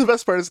 And the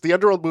best part is the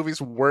Underworld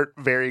movies weren't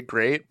very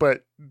great,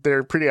 but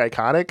they're pretty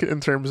iconic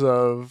in terms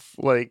of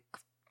like,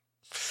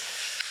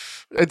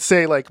 I'd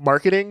say like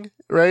marketing,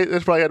 right?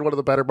 It's probably had one of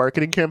the better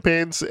marketing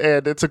campaigns,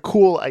 and it's a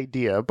cool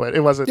idea, but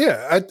it wasn't.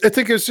 Yeah, I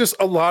think it's just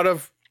a lot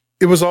of.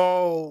 It was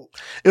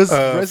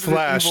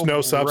flash, Evil,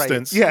 no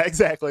substance. Right. Yeah,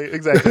 exactly.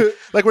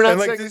 Like we're not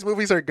saying these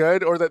movies are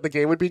good or that the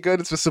game would be good.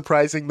 It's just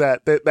surprising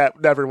that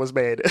never was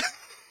made.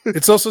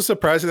 It's also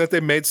surprising that they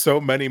made so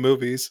many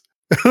movies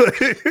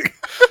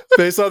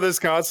based on this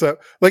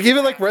concept. Like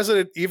even like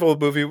Resident Evil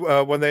movie,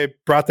 when they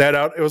brought that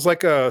out, it was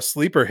like a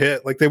sleeper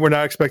hit. Like they were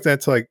not expecting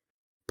it to like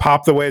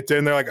pop the way it did.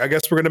 And they're like, I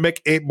guess we're gonna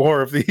make 8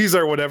 more of these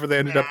or whatever they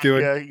ended up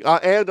doing. Yeah,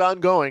 and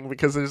ongoing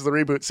because there's the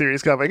reboot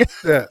series coming.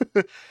 Yeah,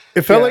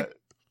 it felt like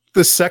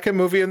the second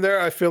movie in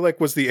there. I feel like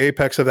was the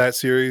apex of that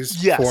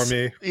series for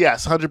me.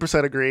 Yes,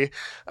 100% agree.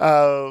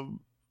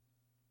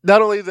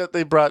 Not only that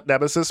they brought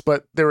Nemesis,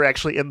 but they were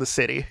actually in the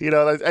city.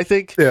 I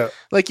think,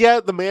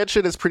 the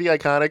mansion is pretty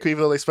iconic,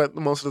 even though they spent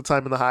most of the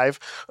time in the Hive.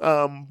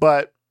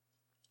 But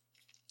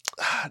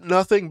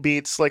nothing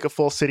beats like a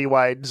full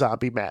citywide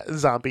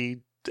zombie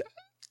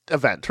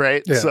event,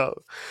 right? Yeah.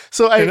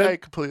 So I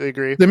completely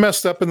agree. They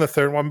messed up in the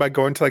third one by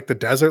going to like the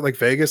desert, like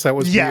Vegas. That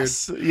was weird.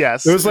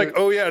 Yes. It was like,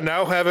 oh yeah,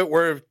 now have it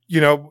where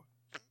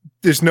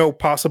there's no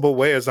possible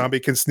way a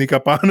zombie can sneak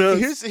up on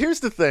us.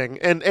 Here's the thing,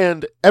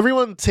 and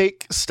everyone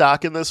take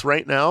stock in this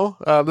right now.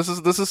 This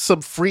is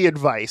some free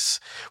advice.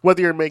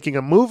 Whether you're making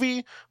a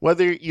movie,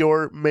 whether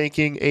you're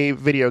making a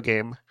video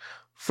game,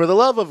 for the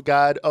love of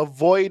God,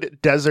 avoid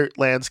desert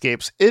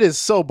landscapes. It is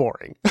so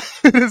boring.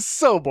 It is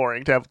so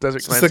boring to have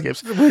desert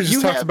landscapes. Like, we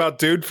just talked about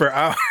Dune for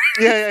hours.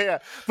 Yeah.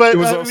 But it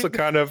was also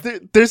kind of...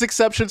 There's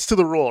exceptions to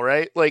the rule,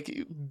 right?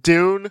 Like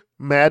Dune,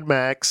 Mad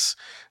Max.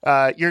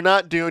 You're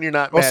not Dune, you're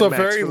not Mad also,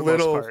 Max. Also, very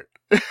little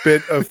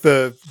bit of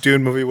the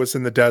Dune movie was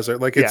in the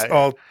desert. Like, it's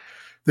all...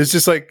 There's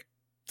just like...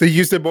 They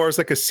used it more as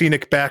like a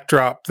scenic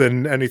backdrop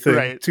than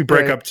anything to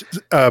break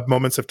up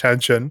moments of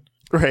tension.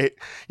 Right.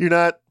 You're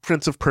not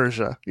Prince of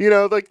Persia.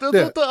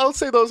 I'll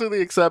say those are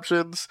the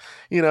exceptions.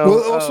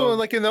 Well, also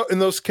like in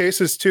those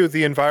cases too,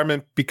 the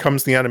environment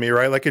becomes the enemy,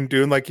 right? Like in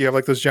Dune, like you have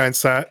like those giant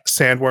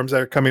sandworms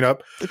that are coming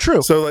up.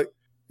 True. So like,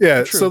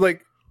 so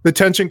like the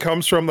tension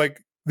comes from like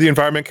the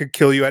environment could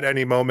kill you at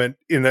any moment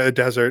in a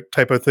desert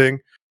type of thing.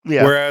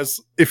 Yeah. Whereas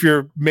if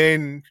your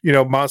main,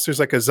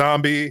 monster's like a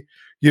zombie,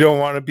 you don't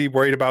want to be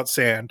worried about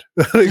sand.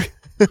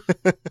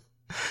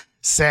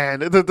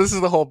 Sand. This is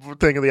the whole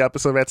thing of the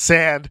episode, man.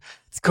 Sand.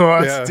 It's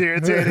coarse, it's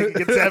irritating. It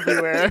gets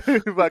everywhere. I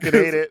fucking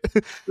hate it.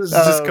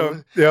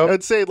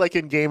 I'd say, like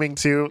in gaming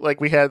too,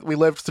 like we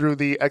lived through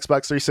the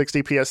Xbox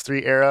 360,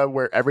 PS3 era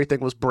where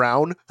everything was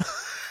brown.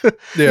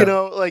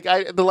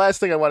 The last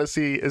thing I want to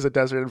see is a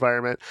desert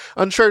environment.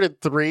 Uncharted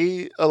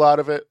 3, a lot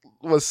of it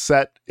was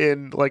set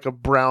in like a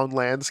brown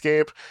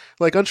landscape.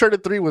 Like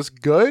Uncharted 3 was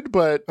good,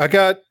 but I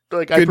got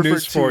good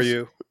news for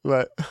you.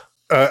 What?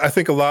 I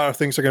think a lot of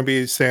things are going to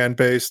be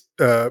sand-based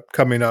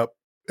coming up,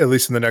 at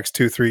least in the next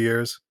 2-3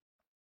 years,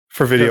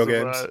 for video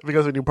games.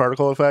 Because of new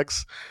particle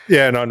effects?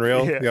 Yeah, and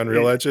Unreal, the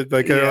Unreal Engine.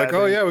 Like, they're like,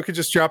 we could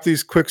just drop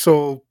these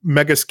Quixel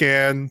Mega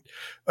Scan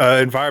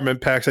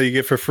environment packs that you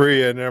get for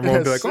free, and everyone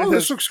will be like,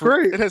 this looks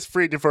great. It has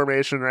free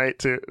deformation,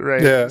 right?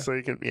 Right? Yeah. So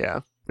you can,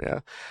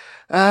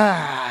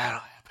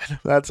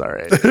 that's all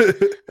right.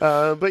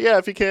 But yeah,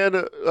 if you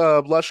can,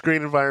 lush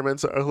green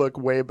environments look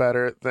way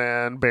better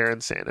than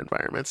barren sand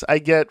environments. I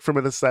get from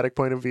an aesthetic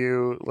point of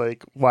view,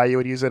 like why you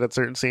would use it at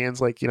certain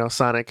scenes. Like,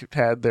 Sonic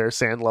had their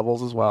sand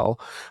levels as well.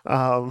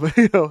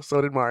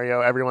 So did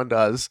Mario. Everyone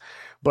does.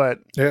 But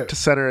to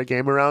center a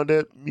game around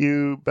it,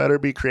 you better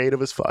be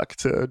creative as fuck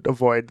to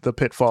avoid the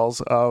pitfalls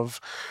of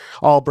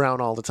all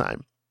brown all the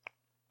time.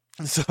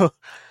 So,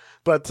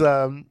 but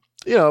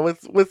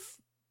with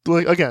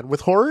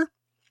horror,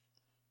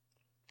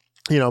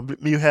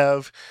 you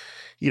have,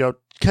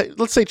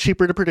 let's say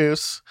cheaper to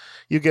produce.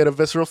 You get a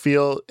visceral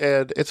feel,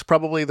 and it's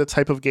probably the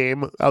type of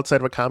game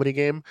outside of a comedy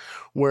game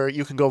where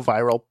you can go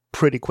viral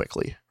pretty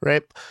quickly,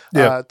 right?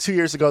 Yeah. 2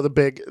 years ago, the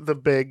big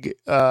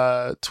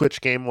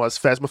Twitch game was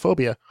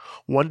Phasmophobia,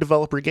 one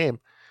developer game.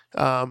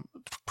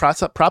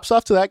 Props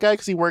off to that guy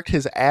because he worked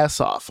his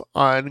ass off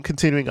on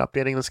continuing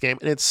updating this game,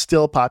 and it's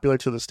still popular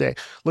to this day.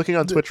 Looking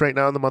on Twitch right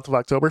now in the month of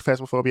October,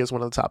 Phasmophobia is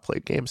one of the top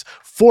played games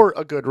for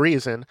a good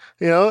reason.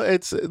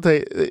 It's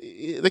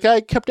the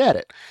guy kept at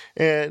it,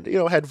 and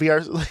had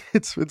VR.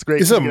 It's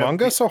great. Is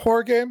Among Us a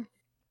horror game?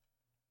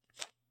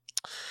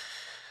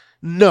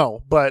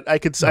 No, but I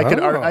could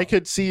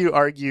see you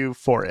argue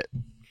for it.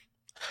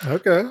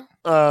 Okay.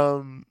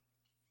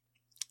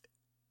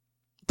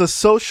 The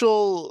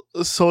social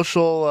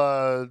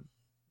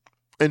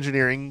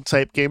engineering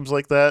type games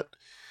like that,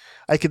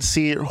 I could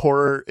see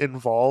horror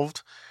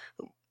involved,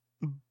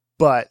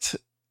 but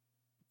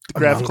the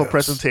graphical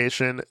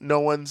presentation,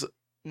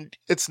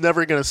 it's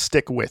never going to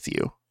stick with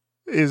you.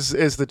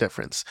 Is the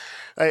difference?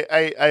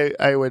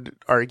 I would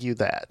argue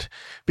that,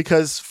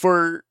 because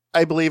for,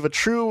 I believe, a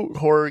true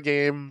horror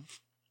game,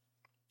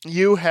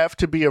 you have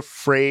to be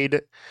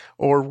afraid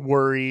or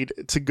worried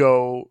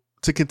to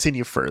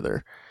continue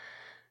further.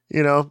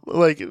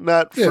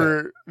 Not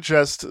for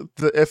just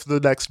if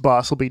the next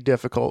boss will be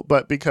difficult,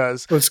 but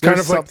because it's kind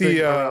of like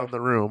around the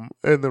room.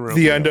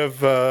 The end of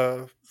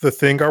the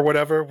Thing or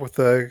whatever, with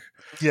where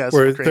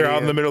they're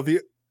out in the middle of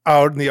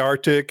out in the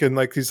Arctic, and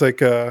like he's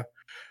like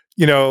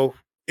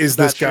is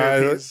this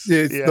guy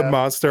the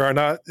monster or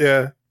not?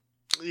 Yeah.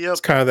 Yep.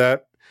 It's kind of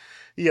that.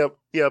 Yep.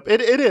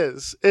 It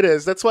is.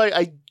 That's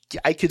why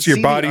I could see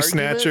your body the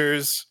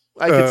snatchers.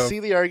 I could see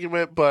the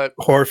argument, but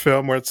horror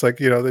film where it's like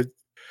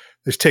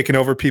they're taking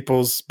over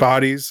people's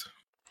bodies.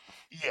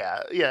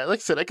 Yeah. Like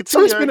I said, I could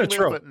see the argument,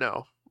 but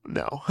no,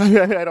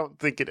 I don't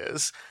think it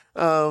is.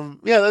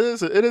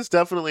 It is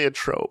definitely a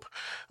trope.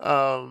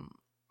 I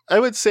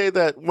would say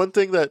that one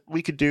thing that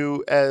we could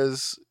do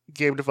as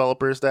game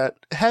developers that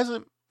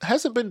hasn't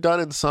been done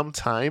in some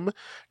time,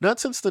 not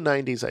since the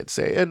 90s, I'd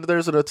say, and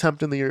there's an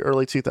attempt in the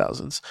early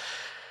 2000s.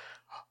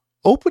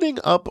 Opening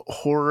up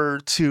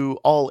horror to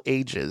all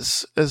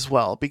ages as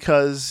well,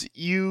 because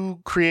you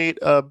create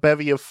a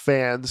bevy of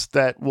fans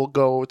that will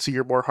go to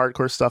your more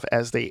hardcore stuff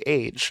as they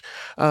age.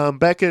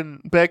 Back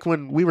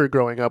when we were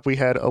growing up, we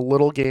had a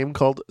little game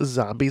called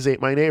Zombies Ate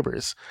My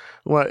Neighbors.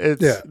 Well,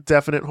 it's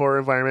definite horror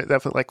environment,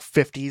 definite like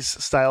 50s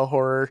style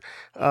horror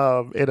in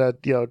a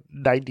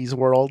 90s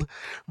world.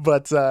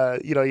 But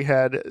you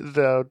had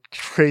the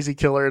crazy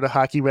killer in a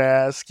hockey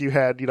mask, you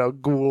had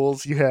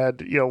ghouls, you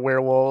had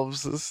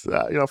werewolves,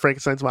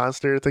 Frankenstein's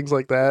monster, things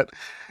like that.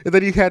 And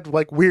then you had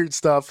like weird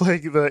stuff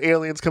like the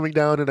aliens coming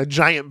down and a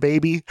giant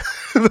baby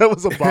that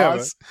was a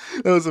boss.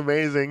 That was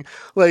amazing.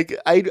 Like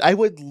I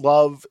would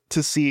love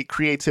to see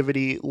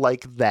creativity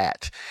like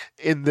that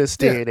in this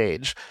day and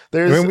age.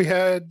 We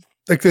had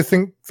like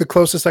the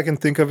closest I can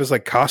think of is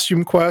like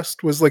Costume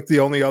Quest was like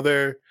the only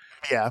other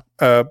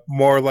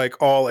more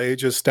like all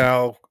ages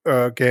style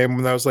game,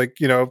 when that was like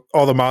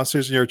all the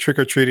monsters and you're trick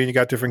or treating, you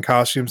got different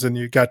costumes and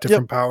you got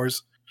different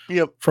powers.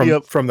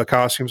 From the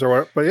costumes or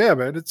what. But yeah,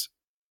 man, it's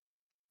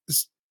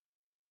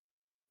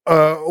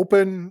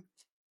open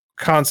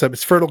concept.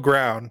 It's fertile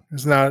ground.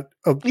 There's not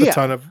a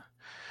ton of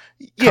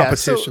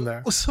competition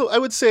there. So I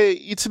would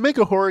say to make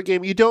a horror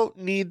game, you don't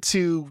need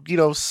to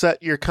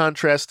set your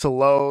contrast to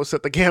low,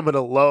 set the gamma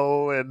to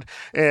low, and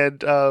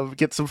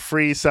get some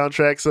free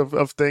soundtracks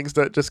of things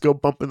that just go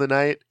bump in the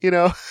night. You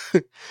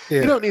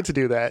don't need to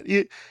do that.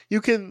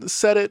 You can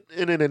set it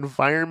in an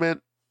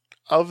environment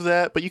of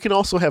that, but you can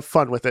also have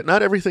fun with it.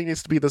 Not everything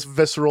needs to be this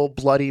visceral,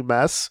 bloody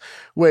mess,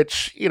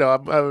 which,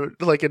 I'm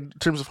like, in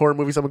terms of horror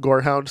movies, I'm a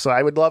gore hound, so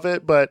I would love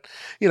it. But,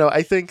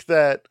 I think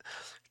that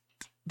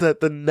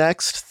the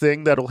next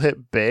thing that'll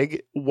hit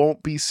big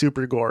won't be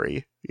super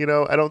gory.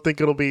 I don't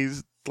think it'll be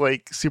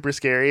like super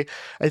scary.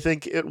 I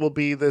think it will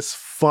be this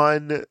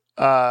fun,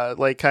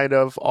 like kind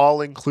of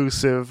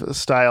all-inclusive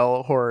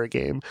style horror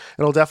game.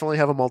 It'll definitely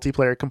have a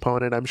multiplayer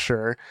component, I'm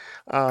sure.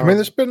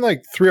 There's been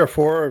like 3 or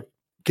 4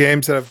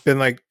 games that have been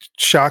like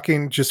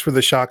shocking just for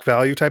the shock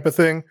value type of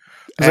thing.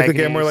 It's like the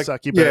game where like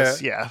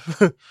Succubus,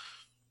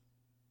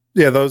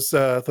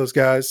 those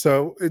guys.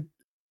 So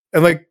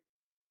I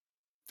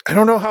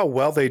don't know how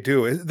well they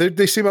do.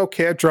 They seem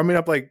okay at drumming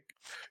up like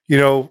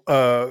the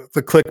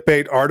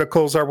clickbait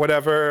articles or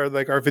whatever.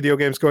 Like, our video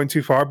games going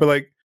too far, but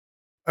like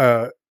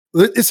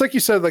it's like you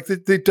said, like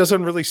it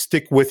doesn't really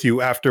stick with you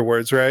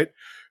afterwards, right?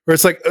 Where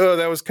it's like, oh,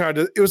 that was kind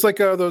of, it was like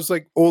those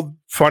like old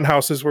fun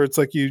houses where it's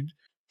like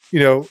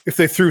if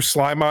they threw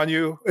slime on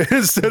you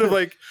instead of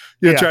like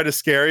trying to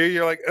scare you,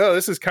 you're like, oh,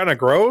 this is kind of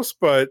gross,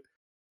 but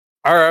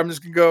all right, I'm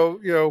just gonna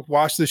go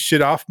wash this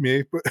shit off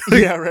me.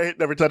 Yeah, right.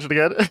 Never touch it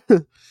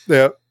again.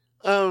 Yeah.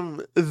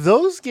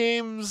 Those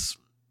games,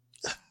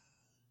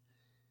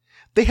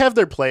 they have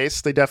their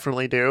place. They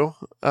definitely do.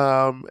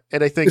 And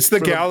I think it's the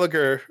for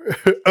Gallagher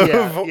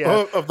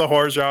Yeah. of the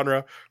horror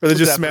genre, where they're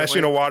just Definitely.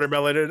 smashing a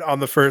watermelon on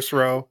the first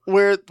row.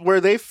 where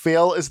they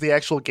fail is the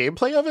actual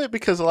gameplay of it,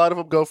 because a lot of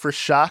them go for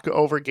shock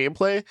over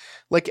gameplay.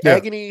 Like Yeah.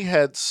 Agony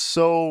had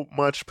so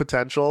much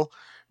potential,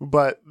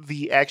 but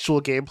the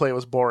actual gameplay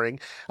was boring.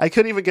 I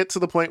couldn't even get to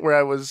the point where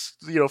I was,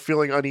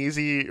 feeling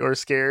uneasy or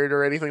scared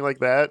or anything like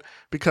that,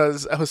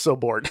 because I was so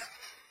bored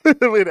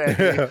with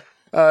Agony.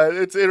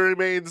 It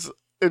remains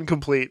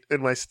incomplete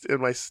in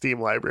my Steam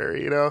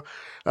library.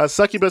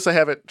 Succubus I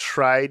haven't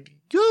tried.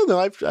 No,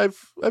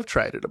 I've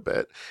tried it a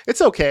bit.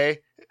 It's okay.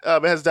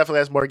 It definitely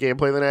has more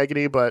gameplay than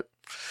Agony, but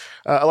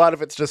a lot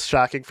of it's just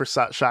shocking for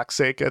shock's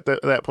sake at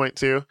that point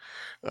too.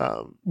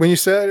 When you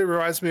said it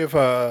reminds me of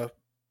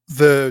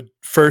the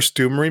first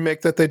Doom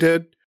remake that they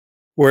did,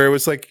 where it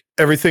was like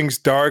everything's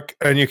dark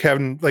and you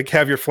can like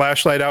have your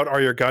flashlight out or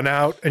your gun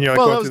out, and you're like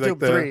Well, that going was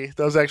through Doom like 3.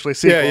 That was actually a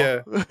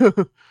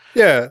sequel.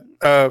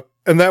 yeah.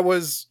 And that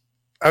was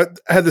I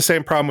had the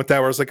same problem with that,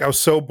 where I was like I was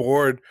so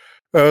bored.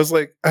 I was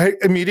like, I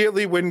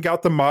immediately went and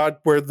got the mod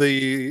where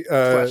the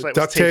Flashlight was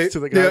duct taped tape to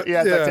the gun.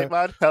 Yeah, duct tape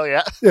mod. Hell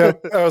yeah. Yeah,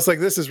 I was like,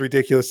 this is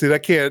ridiculous, dude. I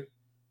can't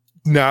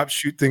not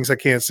shoot things I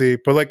can't see.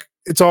 But like,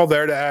 it's all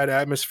there to add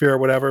atmosphere or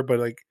whatever. But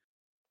like,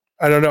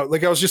 I don't know.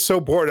 Like, I was just so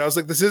bored. I was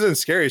like, this isn't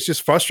scary. It's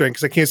just frustrating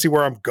because I can't see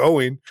where I'm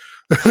going.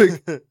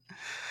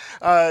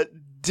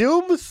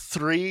 Doom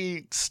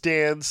 3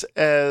 stands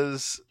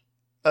as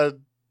a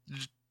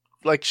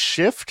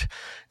shift,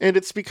 and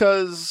it's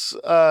because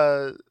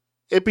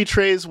it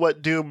betrays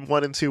what Doom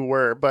 1 and 2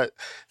 were, but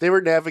they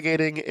were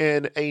navigating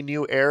in a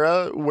new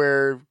era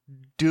where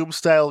Doom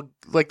style,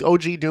 like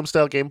OG Doom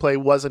style gameplay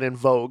wasn't in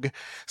vogue.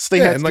 So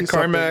they had and to like do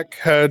Carmack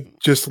had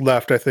just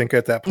left, I think,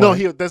 at that point.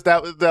 No,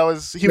 that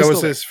was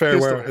his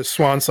farewell, his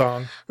swan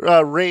song.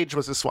 Rage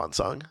was his swan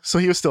song, so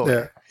he was still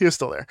there. He was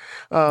still there.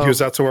 He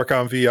was out to work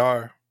on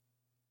VR.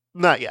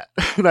 Not yet.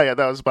 That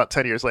was about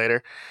 10 years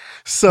later.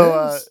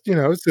 So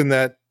it's in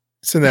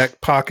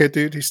that pocket,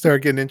 dude. He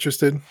started getting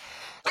interested.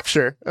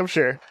 I'm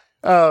sure.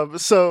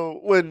 So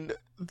when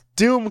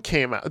Doom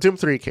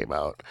 3 came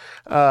out,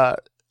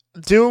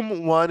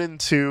 Doom 1 and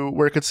 2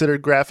 were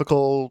considered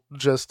graphical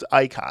just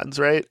icons,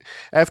 right?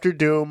 After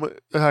Doom,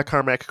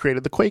 Carmack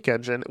created the Quake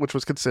engine, which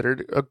was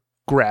considered a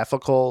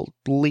graphical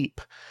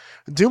leap.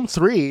 Doom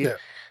 3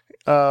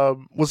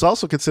 was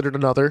also considered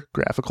another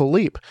graphical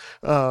leap.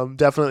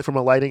 Definitely from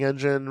a lighting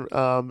engine.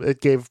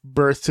 It gave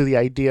birth to the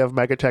idea of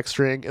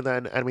megatexturing, and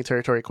then Enemy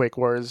Territory Quake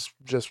Wars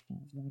just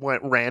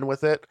ran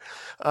with it.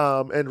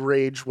 And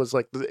Rage was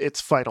like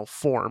its final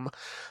form.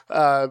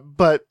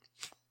 But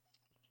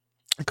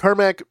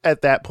Carmack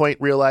at that point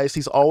realized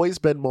he's always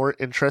been more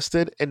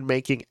interested in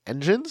making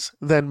engines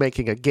than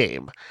making a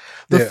game.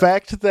 The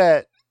fact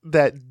that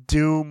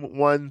Doom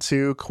 1,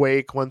 2,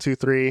 Quake 1, 2,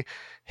 3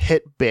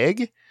 hit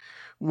big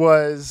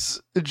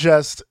was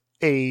just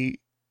a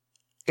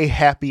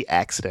happy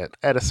accident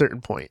at a certain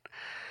point.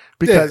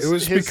 Because it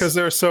was because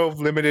they were so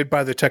limited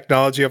by the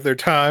technology of their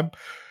time.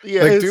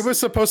 Yeah, like Doom was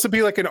supposed to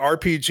be like an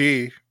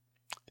RPG.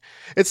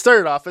 It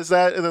started off as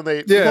that, and then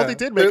they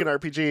did make an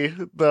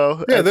RPG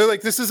though. Yeah, they're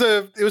like,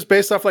 it was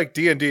based off like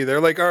D&D.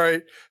 They're like, all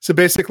right, so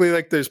basically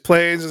like there's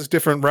planes, there's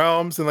different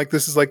realms, and like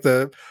this is like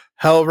the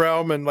hell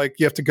realm, and like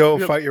you have to go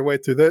fight your way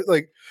through that.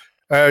 Like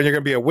you're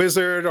gonna be a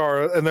wizard,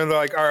 and then they're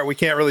like, all right, we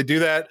can't really do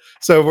that,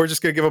 so we're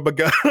just gonna give up a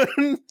gun.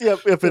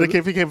 If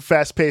it became a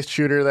fast-paced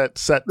shooter that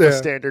set the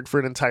standard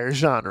for an entire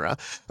genre.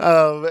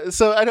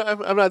 So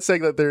I'm not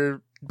saying that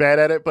they're bad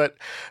at it, but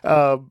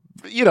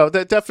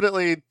that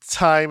definitely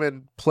time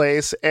and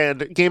place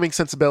and gaming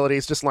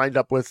sensibilities just lined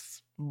up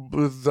with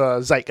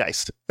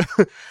zeitgeist.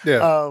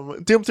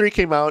 Doom 3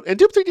 came out, and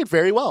Doom 3 did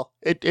very well.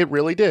 It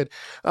really did.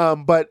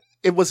 But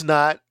it was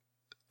not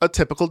a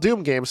typical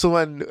Doom game. So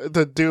when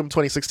the Doom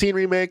 2016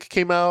 remake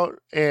came out,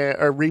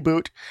 or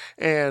reboot,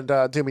 and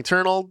Doom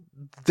Eternal,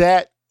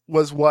 that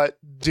was what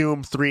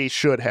Doom 3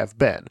 should have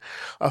been.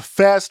 A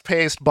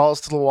fast-paced,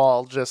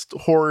 balls-to-the-wall, just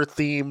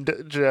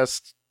horror-themed,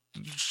 just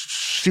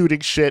shooting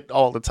shit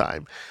all the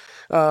time.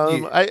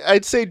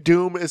 I'd say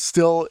Doom is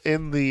still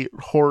in the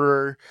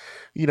horror,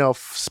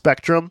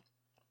 spectrum,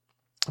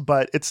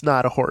 but it's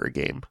not a horror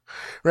game,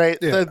 right?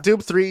 The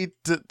Doom 3,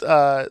 Doom,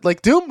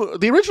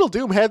 the original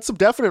Doom had some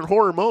definite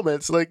horror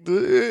moments. Like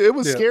it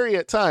was scary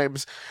at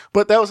times,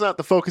 but that was not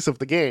the focus of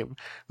the game.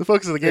 The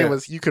focus of the game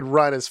was you could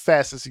run as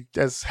fast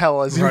as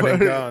hell as you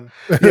run.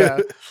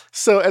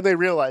 So, and they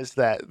realized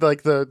that,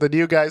 like the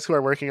new guys who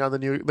are working on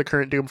the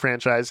current Doom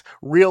franchise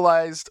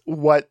realized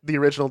what the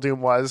original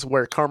Doom was,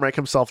 where Carmack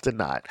himself did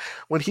not.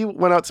 When he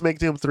went out to make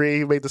Doom 3,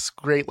 he made this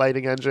great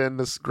lighting engine,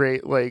 this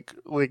great like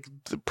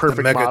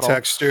perfect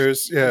model. Textures,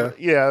 he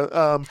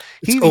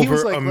over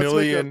was like, a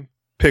million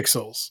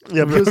pixels.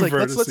 Yeah, he was like,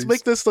 let's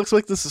make this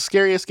the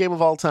scariest game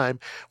of all time.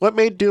 What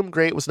made Doom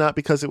great was not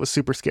because it was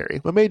super scary.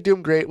 What made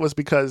Doom great was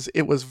because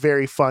it was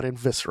very fun and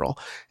visceral,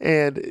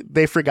 and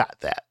they forgot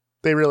that.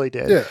 They really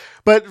did. Yeah.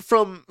 But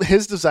from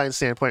his design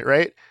standpoint,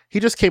 right,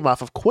 he just came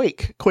off of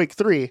Quake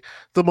 3,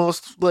 the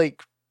most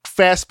like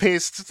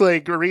fast-paced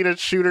like arena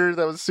shooter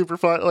that was super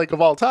fun, like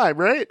of all time,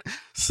 right?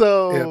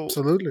 So Yeah,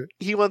 absolutely.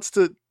 he wanted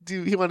to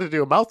do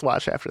a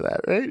mouthwash after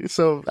that, right?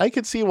 So I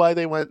could see why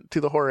they went to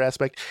the horror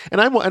aspect,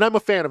 and I'm a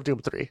fan of Doom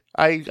 3.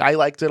 I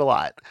liked it a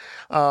lot.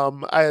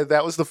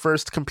 That was the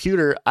first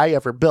computer I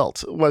ever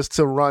built, was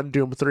to run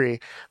Doom 3.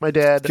 My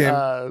dad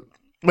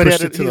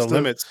pushed it to the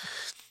limits.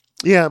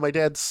 Yeah, my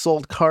dad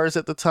sold cars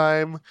at the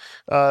time.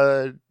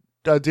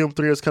 Doom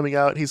 3 was coming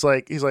out. He's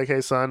like,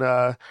 hey son,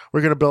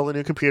 we're gonna build a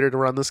new computer to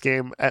run this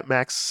game at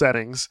max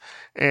settings,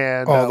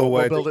 and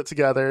we'll build it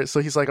together. So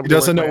he's like, he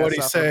doesn't know what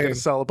he's saying. I'm gonna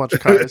sell a bunch of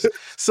cars.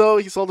 So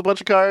he sold a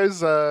bunch of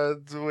cars.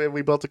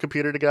 We built a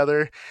computer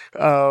together.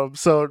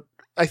 So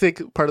I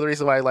think part of the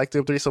reason why I liked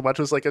Doom 3 so much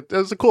was like it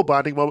was a cool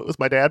bonding moment with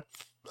my dad.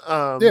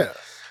 Yeah,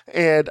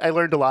 and I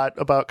learned a lot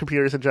about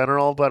computers in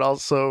general, but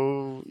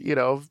also,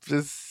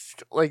 just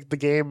like the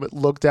game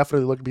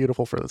definitely looked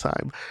beautiful for the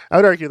time. I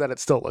would argue that it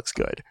still looks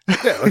good.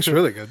 Yeah, it looks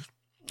really good.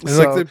 And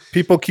like the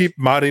people keep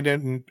modding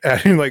it and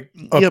adding like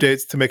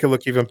updates to make it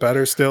look even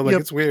better still. Like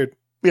it's weird.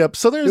 Yep.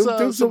 So there's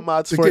some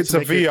mods for it. It's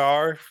a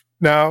VR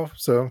now,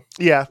 so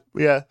yeah.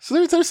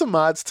 So there's some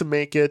mods to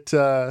make it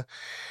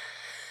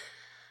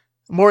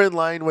more in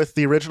line with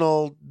the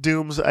original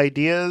Doom's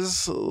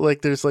ideas.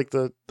 Like there's like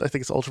I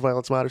think it's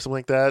Ultraviolence mod or something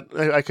like that.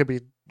 I could be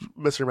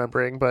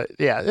misremembering, but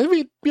yeah, I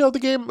mean, the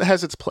game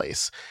has its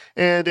place,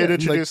 and it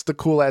introduced the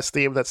cool ass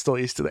theme that's still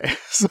used today.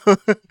 So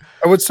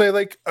I would say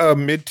like a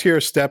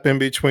mid-tier step in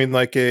between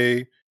like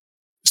a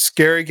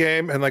scary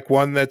game and like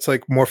one that's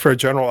like more for a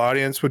general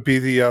audience would be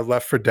the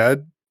Left 4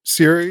 Dead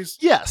series.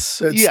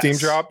 Yes, Steam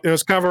dropped. It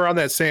was kind of around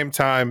that same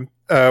time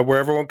where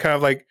everyone kind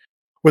of like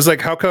was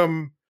like, how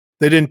come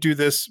they didn't do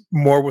this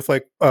more with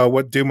like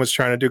what Doom was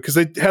trying to do? Because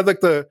they had like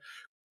the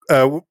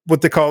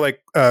what they call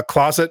like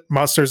closet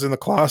monsters in the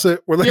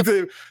closet, where like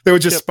they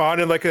would just spawn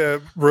in like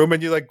a room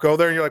and you like go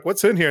there and you're like,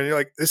 what's in here? And you're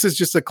like, this is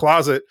just a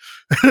closet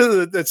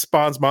that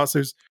spawns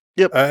monsters.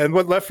 And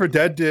what Left 4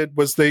 Dead did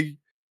was I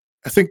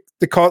think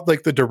they call it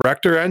like the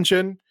director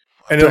engine,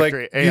 and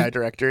AI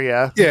director,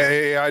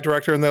 AI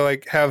director, and they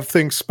like have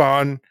things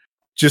spawn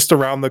just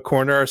around the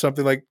corner or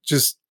something, like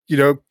just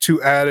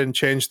to add and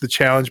change the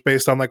challenge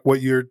based on like what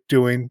you're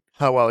doing,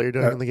 how well you're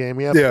doing in the game,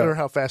 or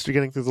how fast you're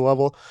getting through the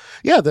level.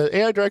 Yeah, the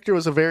AI director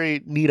was a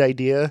very neat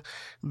idea.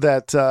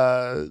 That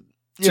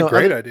it's a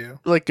great idea.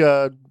 Like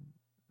the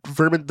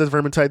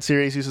Vermintide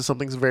series uses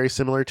something very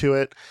similar to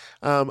it.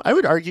 I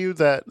would argue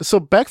that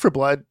Back 4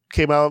 Blood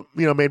came out,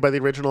 made by the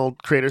original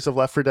creators of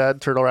Left 4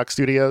 Dead, Turtle Rock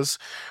Studios,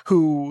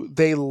 who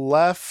they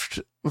left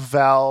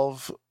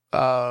Valve.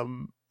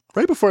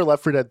 Right before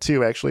Left 4 Dead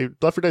 2, actually.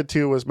 Left 4 Dead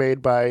 2 was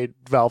made by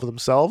Valve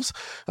themselves.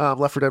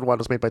 Left 4 Dead 1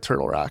 was made by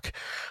Turtle Rock.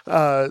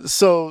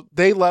 So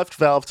they left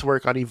Valve to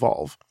work on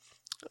Evolve.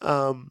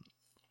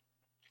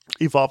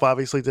 Evolve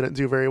obviously didn't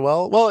do very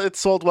well. Well, it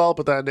sold well,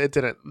 but then it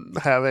didn't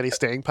have any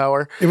staying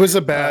power. It was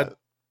a bad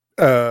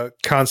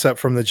concept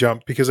from the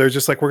jump, because they were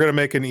just like, we're going to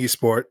make an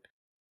esport.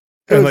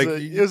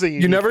 And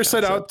you never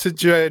set out to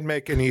try and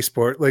make an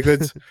esport. Like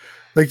that's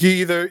like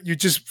you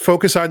just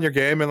focus on your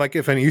game, and like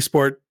if an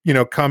esport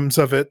comes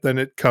of it, then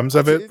it comes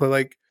of it. But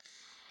like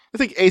I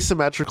think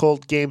asymmetrical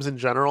games in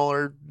general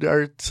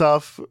are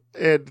tough,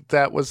 and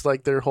that was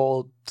like their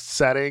whole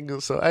setting.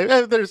 So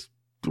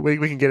we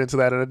can get into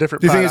that in a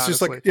different. Do you think it's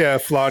just like a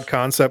flawed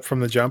concept from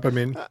the jump? I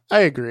mean, I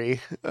agree.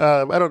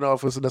 I don't know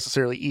if it was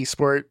necessarily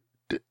esport,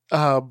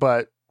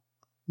 but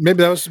maybe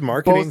that was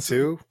marketing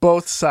too.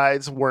 Both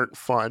sides weren't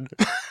fun.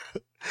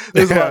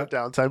 There's a lot of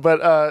downtime,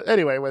 but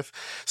anyway,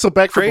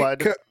 Back 4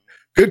 Blood,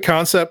 good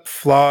concept,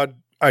 flawed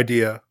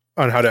idea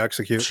on how to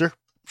execute.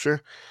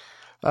 Sure.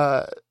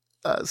 Back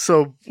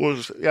 4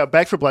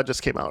 Blood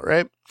just came out,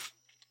 right?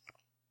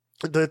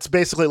 It's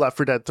basically Left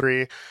 4 Dead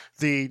 3.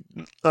 The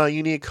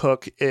unique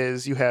hook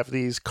is you have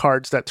these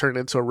cards that turn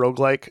into a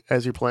roguelike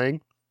as you're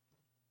playing.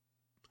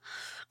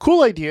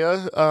 Cool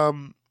idea.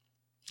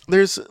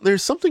 There's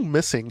something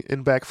missing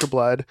in Back 4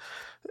 Blood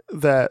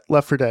that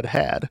Left 4 Dead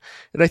had,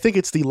 and I think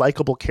it's the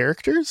likable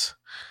characters.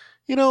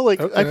 I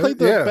played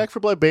the Back 4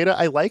 Blood beta.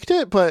 I liked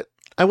it, but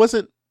I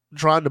wasn't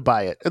drawn to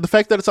buy it. And the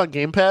fact that it's on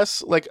Game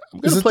Pass, like,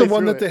 is it the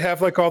one that they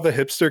have like all the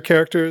hipster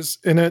characters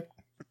in it?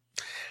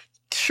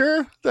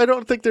 Sure. I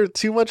don't think they're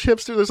too much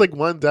hipster. There's like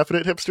one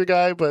definite hipster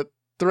guy, but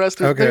the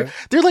rest are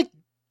they're like,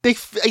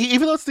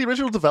 even though it's the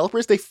original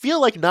developers, they feel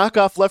like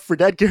knockoff Left 4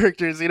 Dead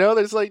characters.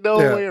 There's like no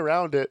way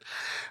around it.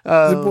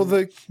 Well,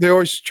 they're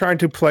always trying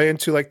to play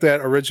into like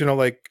that original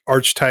like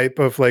archetype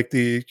of like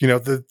the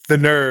the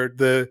nerd,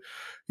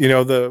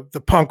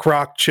 the punk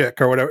rock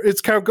chick or whatever.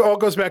 It's kind of all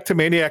goes back to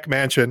Maniac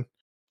Mansion.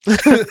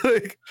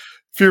 Like,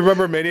 if you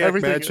remember Maniac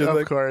Mansion,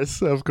 of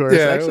course.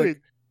 Yeah, actually,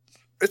 like,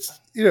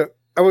 it's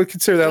I would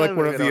consider that like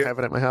one of the don't have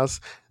it at my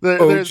house.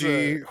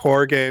 OG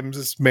horror games.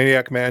 Is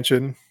Maniac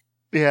Mansion.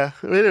 Yeah,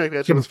 Maniac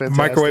Mansion was fantastic.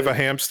 Microwave a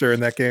hamster in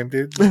that game,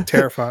 dude.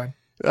 Terrifying.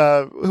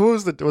 Who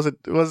was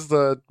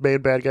the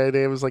main bad guy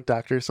name? It was like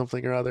Doctor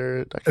something or other.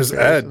 It was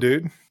Ed,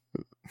 dude.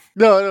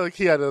 No, like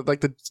he had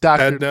like the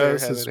doctor. Ed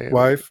knows his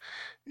wife.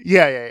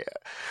 Yeah.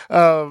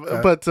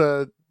 But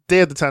Day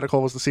of the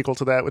Tentacle was the sequel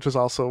to that, which was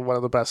also one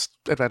of the best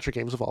adventure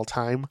games of all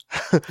time.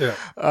 Yeah.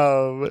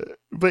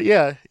 But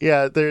yeah,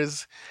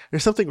 there's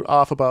something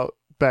off about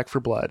Back for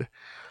Blood.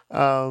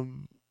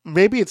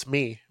 Maybe it's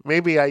me.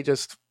 Maybe I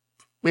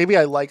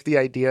like the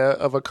idea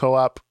of a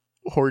co-op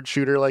horde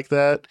shooter like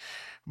that,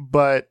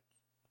 but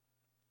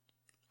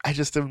I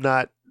just am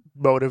not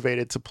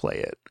motivated to play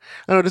it.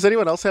 I don't know. Does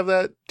anyone else have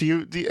that?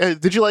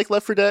 Did you like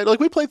Left 4 Dead? Like,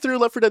 we played through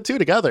Left 4 Dead 2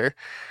 together.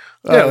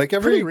 Yeah, like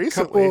every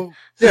recently.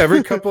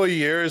 every couple of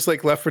years,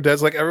 like Left 4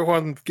 Dead's like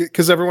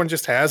because everyone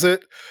just has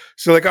it.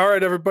 So like, all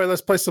right, everybody,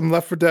 let's play some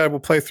Left 4 Dead. We'll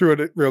play through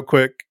it real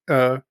quick.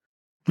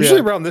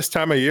 Usually around this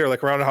time of year,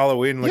 like around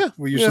Halloween, like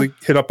we usually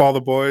hit up all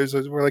the boys.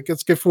 We're like,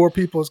 let's get 4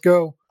 people, let's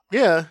go.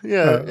 Yeah.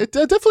 It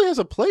definitely has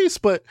a place,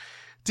 but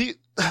do you,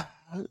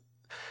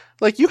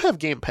 like, you have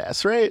Game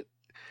Pass, right?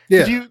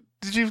 Yeah.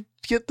 Did you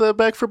get the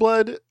Back for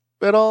Blood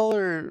at all,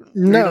 or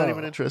no? You're not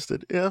even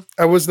interested? Yeah,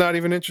 I was not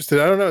even interested.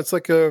 I don't know. It's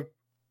like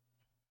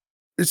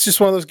it's just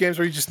one of those games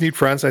where you just need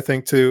friends, I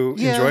think, to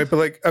enjoy it. But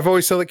like I've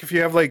always said, like if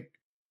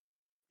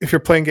you're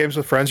playing games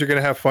with friends, you're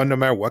gonna have fun no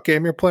matter what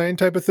game you're playing,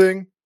 type of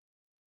thing.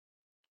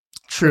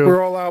 True. Like,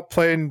 we're all out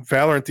playing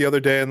Valorant the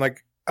other day, and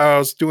like I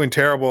was doing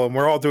terrible, and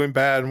we're all doing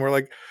bad, and we're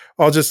like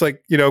all just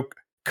like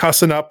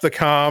cussing up the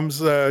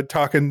comms,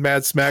 talking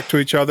mad smack to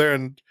each other,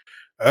 and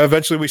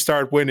eventually we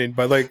started winning.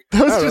 But like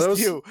that was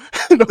just you.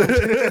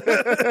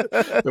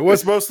 It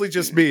was mostly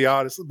just me,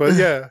 honestly. But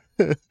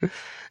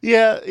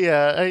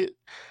yeah.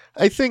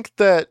 I think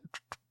that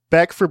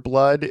Back for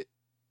Blood,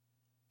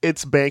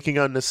 it's banking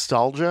on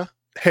nostalgia.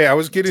 Hey, I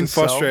was getting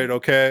frustrated.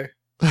 Okay,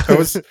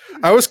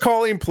 I was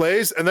calling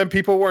plays, and then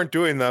people weren't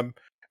doing them,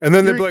 and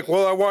then they'd be like,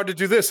 "Well, I wanted to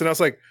do this," and I was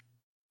like,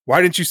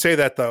 "Why didn't you say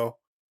that though?"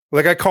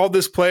 Like, I called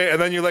this play,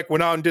 and then you like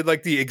went out and did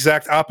like the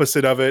exact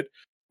opposite of it,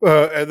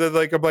 and then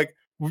like I'm like,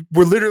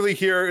 we're literally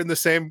here in the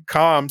same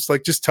comms.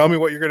 Like, just tell me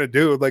what you're gonna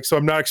do. Like, so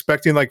I'm not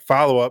expecting like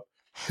follow up,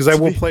 because I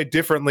will play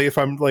differently if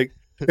I'm like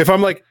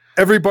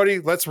everybody,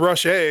 let's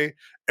rush A,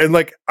 and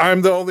like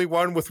I'm the only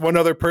one with one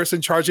other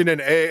person charging an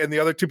A, and the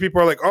other 2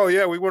 people are like, oh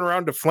yeah, we went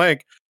around to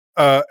flank,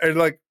 and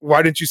like,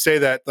 why didn't you say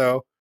that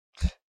though?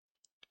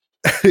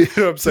 You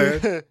know what I'm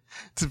saying?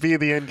 To be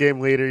the end game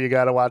leader, you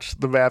got to watch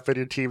the map and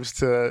your teams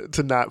to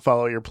not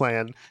follow your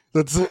plan.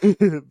 That's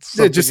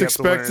just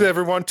expect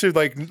everyone to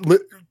like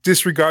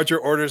disregard your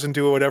orders and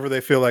do whatever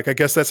they feel like. I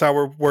guess that's how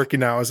we're working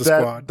now as a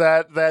squad.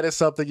 That is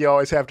something you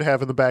always have to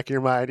have in the back of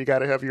your mind. You got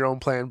to have your own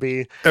plan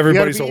B.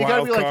 Everybody's a wild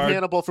card. You got to be like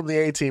Hannibal from the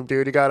A Team,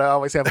 dude. You got to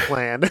always have a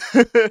plan.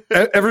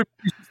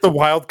 Everybody's the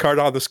wild card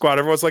on the squad.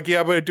 Everyone's like, yeah,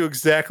 I'm going to do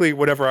exactly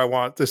whatever I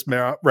want this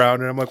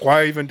round. And I'm like,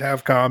 why even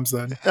have comms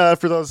then?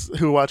 For those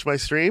who watch my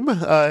stream,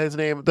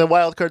 the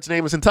wild card's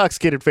name is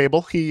Intoxicated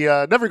Fable. He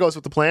never goes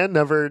with the plan,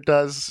 never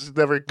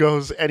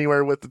goes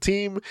anywhere with the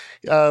team.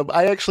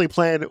 I actually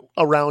plan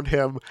around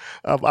him,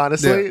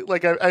 honestly. Yeah.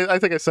 Like I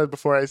think I said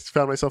before, I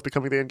found myself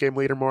becoming the in-game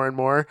leader more and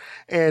more,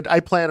 and I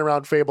plan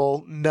around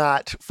Fable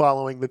not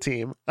following the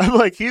team. I'm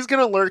like, he's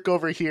gonna lurk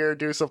over here,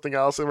 do something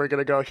else, and we're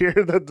gonna go here.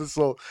 Then this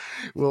will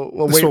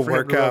wait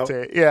for him to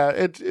rotate. Yeah,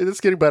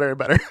 it's getting better and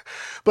better.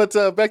 But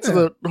back to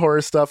the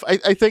horror stuff.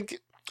 I think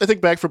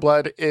Back for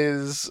Blood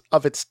is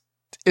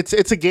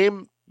it's a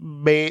game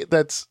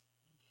that's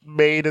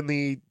made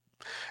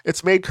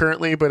it's made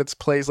currently, but it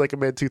plays like a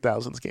mid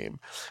 2000s game.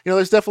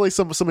 There's definitely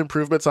some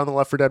improvements on the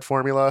Left 4 Dead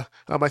formula.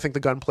 I think the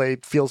gunplay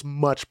feels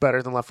much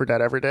better than Left 4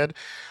 Dead ever did.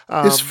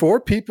 Is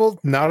 4 people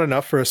not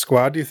enough for a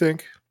squad, do you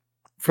think?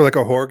 For like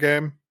a horror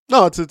game?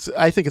 No,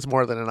 I think it's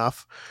more than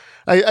enough.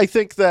 I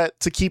think that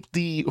to keep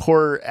the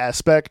horror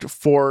aspect,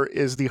 4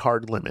 is the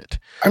hard limit.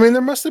 I mean,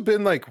 there must have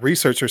been like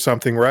research or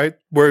something, right?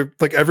 Where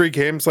like every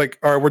game's like,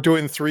 we're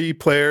doing 3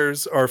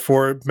 players or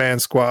 4-man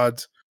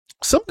squads.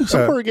 Some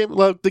horror game,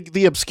 like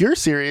the Obscure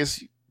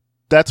series,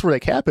 that's where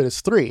they cap it,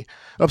 is 3.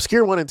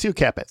 Obscure 1 and 2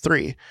 cap at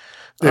 3.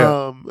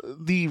 Yeah.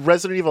 The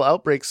Resident Evil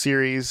Outbreak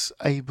series,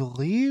 I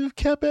believe,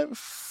 cap at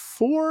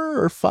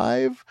 4 or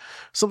 5,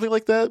 something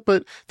like that.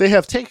 But they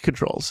have tank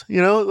controls.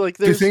 Like,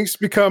 do things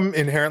become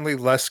inherently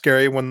less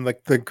scary when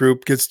like the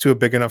group gets to a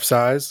big enough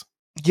size?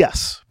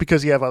 Yes,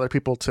 because you have other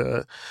people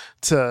to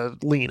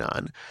lean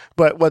on.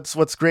 But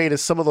what's great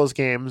is some of those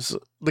games,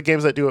 the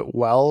games that do it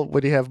well,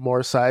 when you have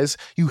more size,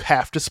 you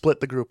have to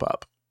split the group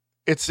up.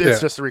 It's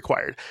just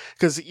required,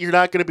 because you're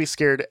not going to be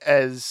scared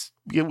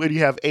when you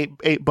have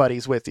eight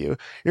buddies with you.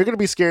 You're going to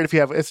be scared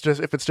if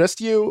it's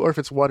just you, or if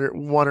it's one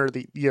or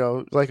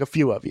the like a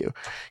few of you,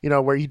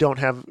 where you don't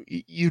have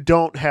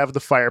the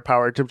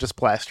firepower to just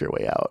blast your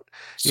way out.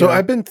 So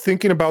I've been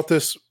thinking about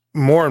this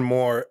more and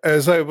more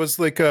as I was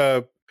like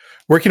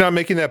working on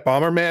making that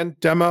Bomberman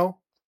demo,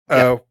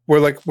 where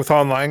like with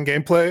online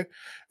gameplay,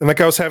 and like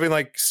I was having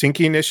like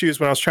syncing issues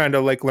when I was trying to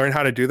like learn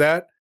how to do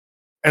that,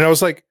 and I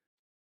was like,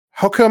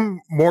 how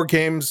come more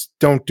games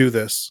don't do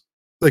this,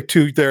 like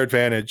to their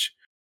advantage,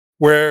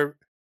 where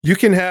you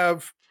can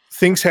have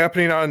things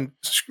happening on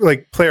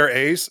like player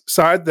A's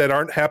side that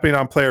aren't happening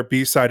on player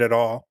B's side at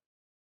all?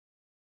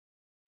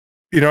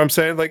 You know what I'm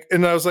saying? Like,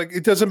 and I was like,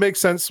 it doesn't make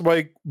sense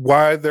like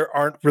why there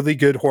aren't really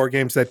good horror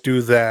games that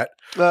do that.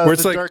 Where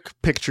it's The like, Dark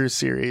Pictures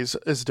series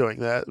is doing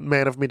that.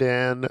 Man of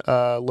Medan,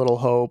 Little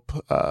Hope,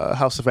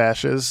 House of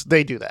Ashes,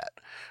 they do that.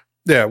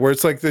 yeah, where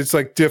it's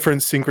like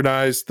different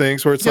synchronized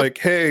things where it's Yep. like,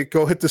 hey,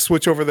 go hit the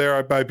switch over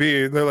there by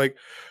B, and they're like,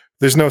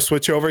 there's no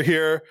switch over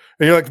here,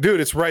 and you're like, dude,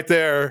 it's right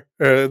there,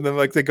 and then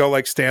like they go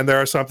like stand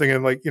there or something,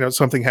 and like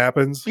something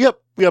happens. Yep.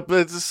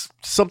 It's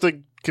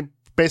something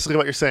basically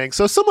what you're saying.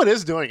 So someone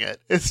is doing it.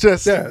 It's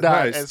just not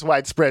nice. as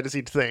widespread as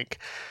you'd think.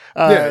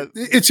 Yeah,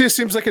 it just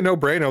seems like a no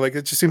brainer. Like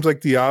it just seems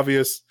like the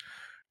obvious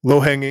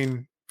low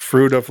hanging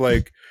fruit of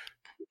like.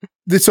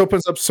 This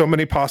opens up so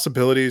many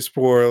possibilities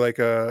for like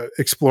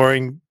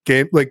exploring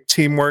game like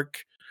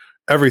teamwork,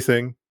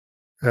 everything.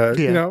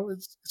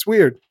 It's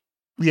weird.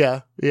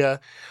 Yeah.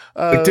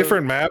 Like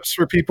different maps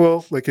for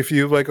people. Like if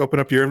you like open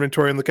up your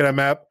inventory and look at a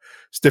map,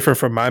 it's different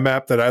from my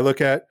map that I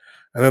look at.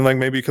 And then like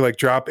maybe you could like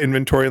drop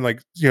inventory and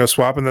like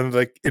swap, and then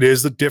like it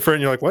is the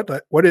different. You're like,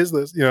 what is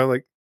this?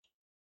 Like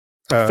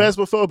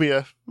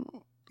Phasmophobia.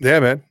 Yeah,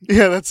 man.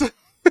 Yeah, that's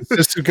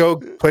just to go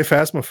play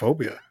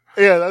Phasmophobia.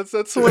 Yeah,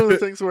 that's one of the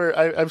things where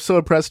I'm so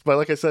impressed by.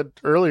 Like I said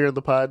earlier in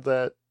the pod,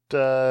 that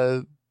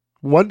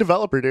one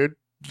developer, the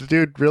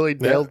dude really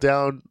nailed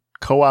down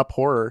co-op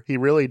horror. He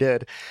really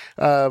did.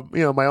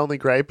 My only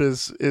gripe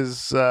is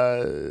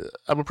I'm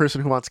a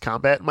person who wants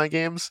combat in my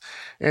games,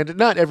 and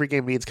not every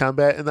game needs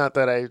combat, and not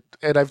that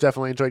I've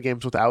definitely enjoyed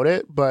games without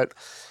it, but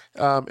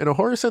in a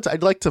horror sense,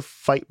 I'd like to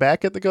fight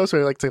back at the ghost,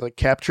 or I'd like to like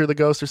capture the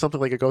ghost or something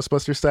like a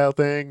Ghostbuster style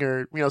thing,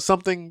 or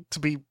something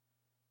to be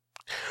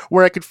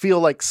where I could feel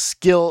like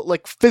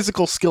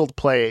physical skilled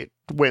play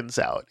wins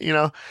out,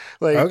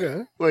 like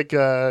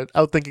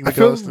outthinking the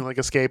ghost and like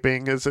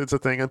escaping it's a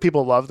thing, and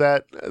people love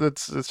that.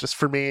 It's just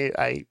for me,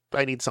 I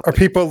need something. Are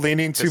people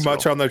leaning too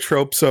much on the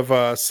tropes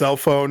of cell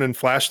phone and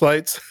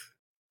flashlights?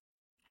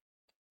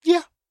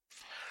 Yeah.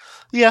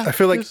 I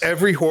feel like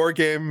every horror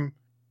game,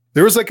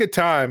 there was like a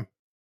time,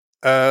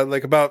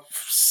 like about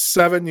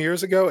 8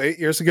 years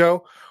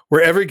ago,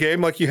 where every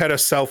game like you had a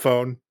cell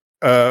phone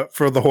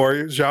for the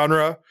horror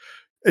genre,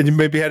 and you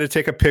maybe had to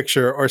take a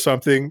picture or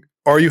something,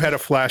 or you had a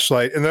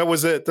flashlight, and that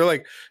was it. They're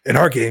like, in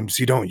our games,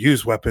 you don't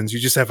use weapons; you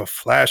just have a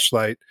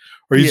flashlight,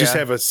 or you just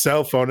have a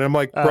cell phone. And I'm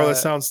like, bro, that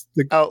sounds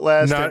like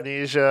Outlast,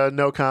 Amnesia,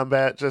 no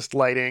combat, just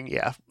lighting.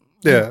 Yeah.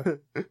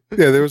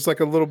 There was like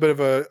a little bit of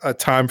a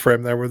time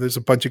frame there where there's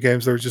a bunch of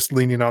games that were just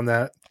leaning on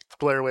that.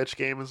 Blair Witch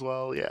game as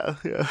well. Yeah.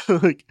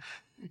 Like,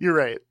 you're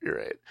right.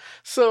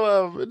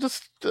 So,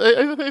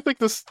 I think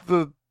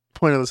the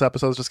point of this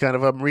episode is just kind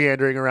of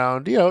meandering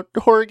around,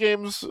 horror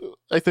games,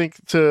 I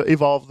think, to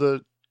evolve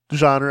the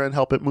genre and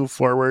help it move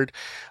forward.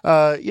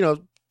 I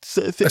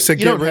said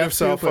get rid of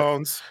cell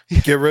phones,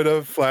 get rid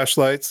of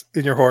flashlights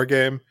in your horror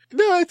game.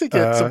 No, I think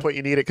at some point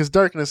you need it, because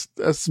darkness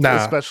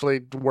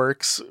especially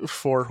works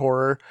for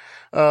horror.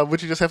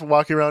 Would you just have to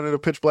walk around in a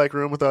pitch black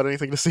room without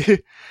anything to see?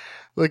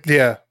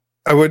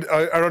 I would.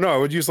 I don't know. I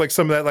would use like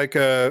some of that like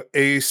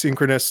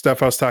asynchronous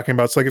stuff I was talking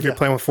about. So like if you're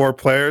playing with 4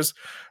 players,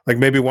 like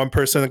maybe one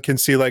person can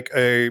see like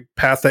a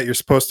path that you're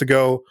supposed to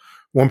go.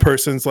 One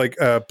person's like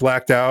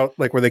blacked out,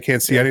 like where they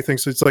can't see anything.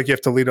 So it's like you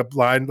have to lead a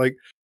blind like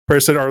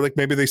person, or like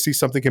maybe they see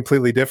something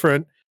completely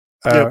different,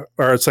 or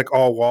it's like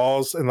all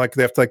walls, and like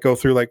they have to like go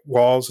through like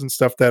walls and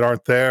stuff that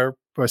aren't there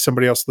by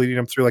somebody else leading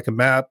them through like a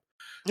map.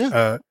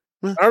 I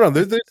don't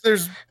know.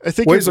 There's I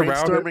think ways you're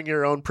around brainstorming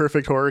your own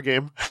perfect horror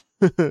game.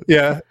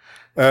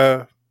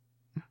 I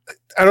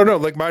don't know.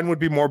 Like mine would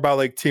be more about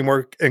like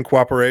teamwork and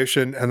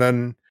cooperation, and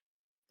then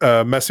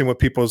messing with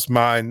people's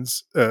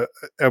minds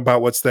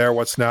about what's there,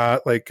 what's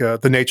not, like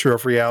the nature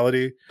of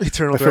reality.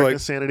 Eternal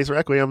Darkness, Sanity's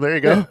Requiem. There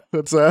you go.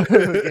 That's a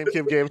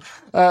GameCube game.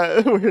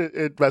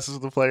 It messes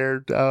with the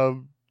player.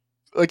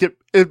 Like it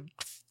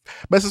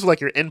messes with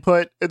like your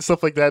input and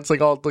stuff like that. It's like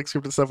all like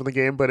scripted stuff in the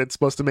game, but it's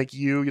supposed to make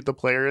you, the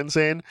player,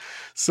 insane.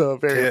 So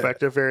very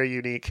effective, very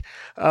unique.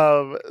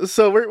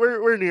 So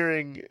we're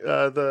nearing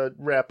the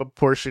wrap up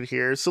portion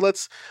here. So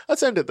let's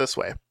end it this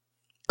way.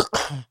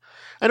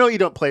 I know you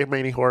don't play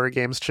many horror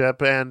games,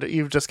 Chip, and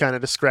you've just kind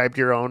of described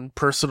your own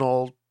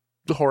personal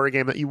horror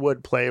game that you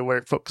would play where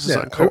it focuses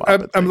on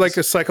co-op. I'm like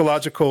a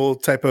psychological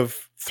type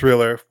of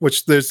thriller,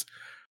 which there's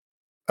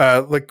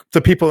like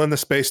the people in the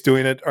space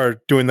doing it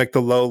are doing like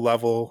the low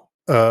level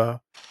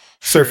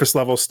surface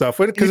level stuff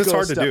because it's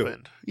hard to do.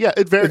 Yeah,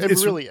 it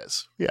really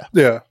is.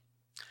 Yeah.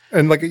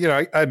 And like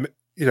I'm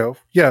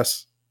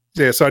yes.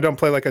 Yeah, so I don't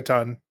play like a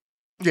ton.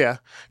 Yeah.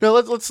 No,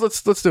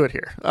 let's do it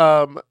here.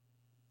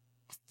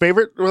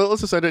 Favorite? Well,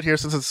 let's just end it here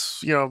since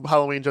it's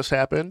Halloween just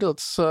happened.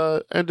 Let's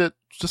end it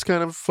just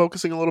kind of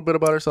focusing a little bit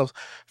about ourselves.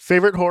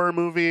 Favorite horror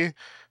movie,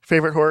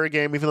 favorite horror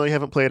game, even though you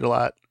haven't played a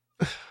lot.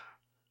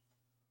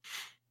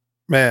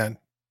 Man,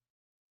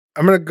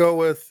 I'm gonna go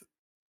with.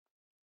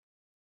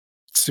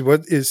 Let's see,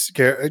 what is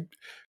scary?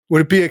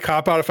 Would it be a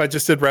cop out if I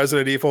just did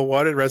Resident Evil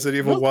 1 and Resident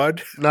Evil 1?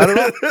 Not at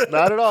all.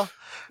 Not at all.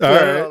 All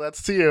right.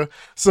 That's to you.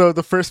 So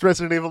the first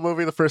Resident Evil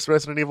movie, the first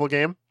Resident Evil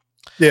game.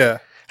 Yeah.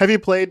 Have you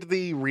played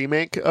the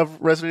remake of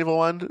Resident Evil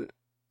 1?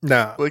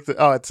 Nah. Like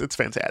it's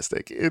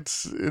fantastic.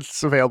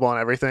 It's available on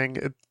everything.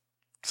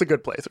 It's a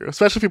good playthrough,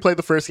 especially if you played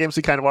the first game, so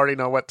you kind of already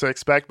know what to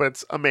expect. But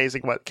it's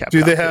amazing what Capcom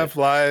Do they did. have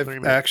live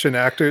action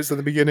actors at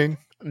the beginning?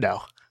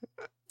 No.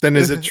 Then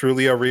is it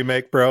truly a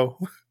remake, bro?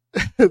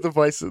 the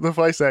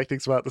voice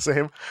acting's about the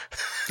same.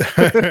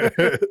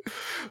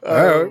 All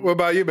right, what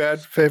about you, man?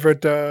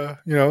 Favorite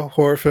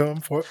horror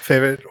film?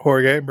 Favorite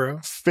horror game, bro?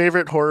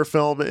 Favorite horror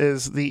film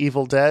is The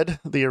Evil Dead,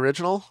 the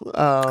original.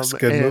 That's a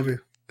good movie.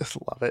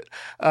 Love it.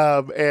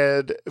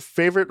 And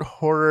favorite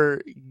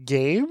horror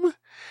game?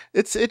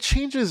 It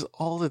changes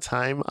all the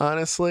time,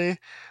 honestly.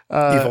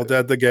 Evil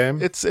Dead the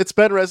game. It's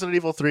been Resident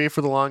Evil 3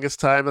 for the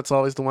longest time. That's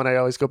always the one I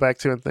always go back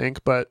to and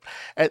think. But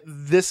at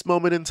this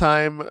moment in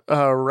time,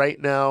 right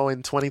now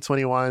in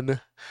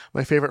 2021,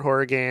 my favorite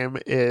horror game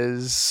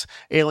is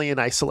Alien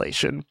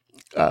Isolation.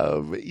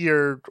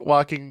 You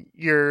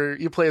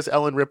play as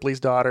Ellen Ripley's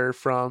daughter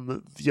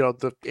from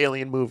the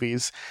Alien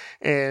movies,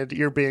 and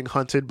you're being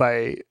hunted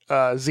by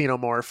a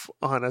xenomorph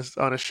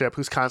on a ship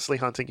who's constantly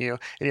hunting you, and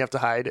you have to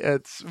hide.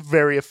 It's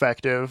very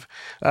effective.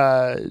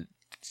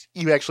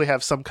 You actually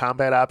have some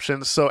combat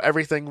options, so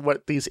everything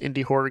what these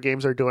indie horror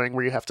games are doing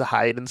where you have to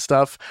hide and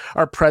stuff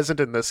are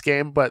present in this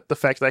game, but the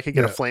fact that I can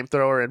get a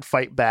flamethrower and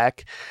fight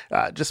back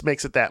just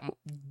makes it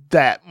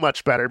that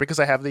much better, because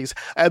I have these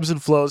ebbs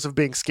and flows of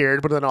being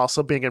scared but then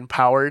also being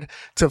empowered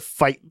to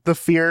fight the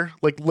fear,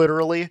 like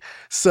literally.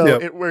 So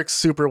it works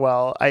super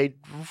well. I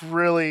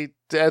really,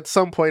 at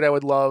some point, I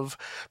would love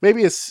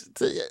maybe it's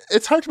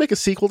hard to make a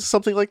sequel to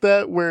something like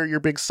that where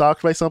you're being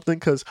stalked by something,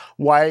 because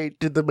why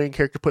did the main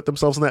character put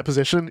themselves in that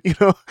position?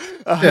 So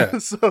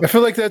I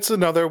feel like that's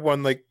another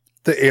one. Like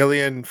the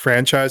Alien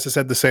franchise has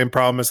had the same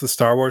problem as the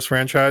Star Wars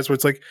franchise, where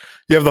it's like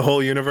you have the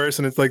whole universe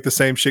and it's like the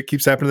same shit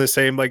keeps happening to the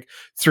same like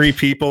 3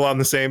 people on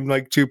the same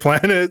like 2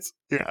 planets.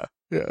 Yeah.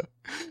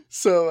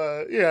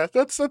 So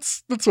that's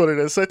what it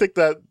is. So I think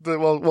that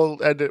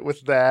we'll end it with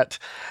that.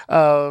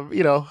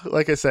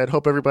 Like I said,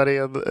 hope everybody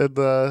in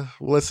the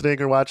listening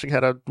or watching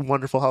had a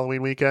wonderful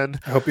Halloween weekend.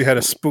 I hope you had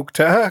a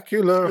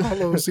spooktacular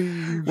Hallows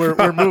Eve.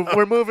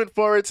 We're moving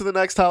forward to the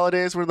next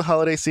holidays. We're in the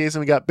holiday season.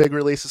 We got big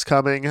releases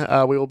coming.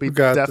 We will be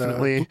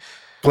definitely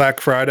Black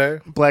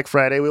Friday.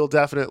 We will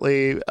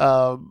definitely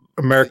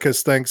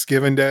America's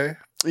Thanksgiving Day.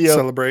 Yep.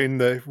 Celebrating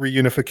the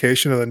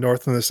reunification of the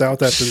North and the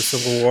South after the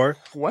Civil War.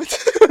 What?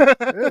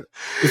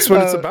 It's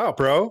what it's about,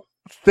 bro.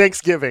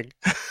 Thanksgiving.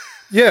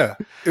 Yeah.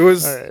 It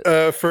was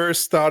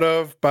first thought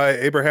of by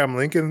Abraham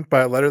Lincoln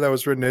by a letter that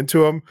was written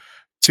into him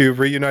to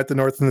reunite the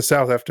North and the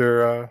South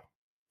after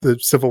the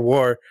Civil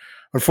War.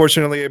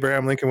 Unfortunately,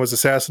 Abraham Lincoln was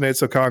assassinated,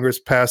 so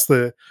Congress passed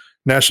the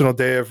National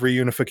Day of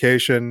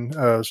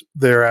Reunification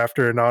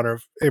thereafter in honor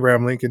of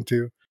Abraham Lincoln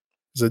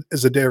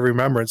as a day of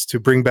remembrance to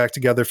bring back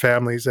together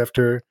families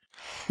after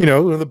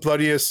one of the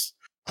bloodiest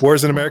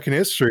wars in American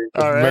history.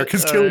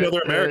 Americans killing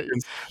other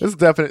Americans. This is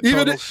definitely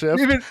total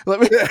shift. I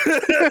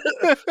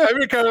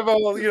mean, kind of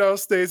all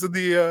stays in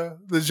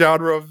the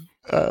genre of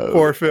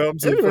horror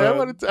films. Anyway,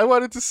 I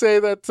wanted to say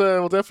that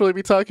we'll definitely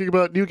be talking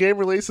about new game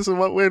releases and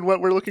what we're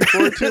looking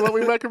forward to, what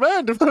we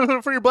recommend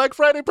for your Black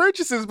Friday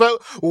purchases.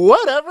 But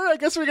whatever, I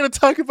guess we're going to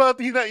talk about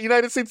the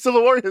United States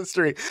Civil War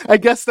history. I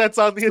guess that's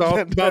on the agenda. All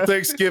about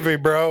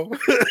Thanksgiving, bro.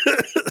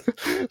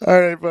 All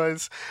right,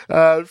 boys.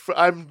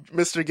 I'm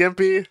Mr.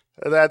 Gimpy.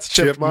 That's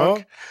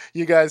Chipmunk.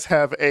 You guys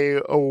have a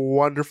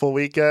wonderful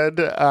weekend,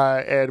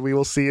 and we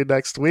will see you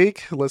next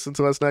week. Listen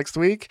to us next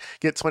week.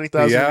 Get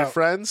 20,000 of your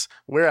friends.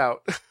 We're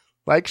out.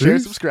 Like, share,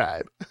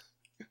 subscribe.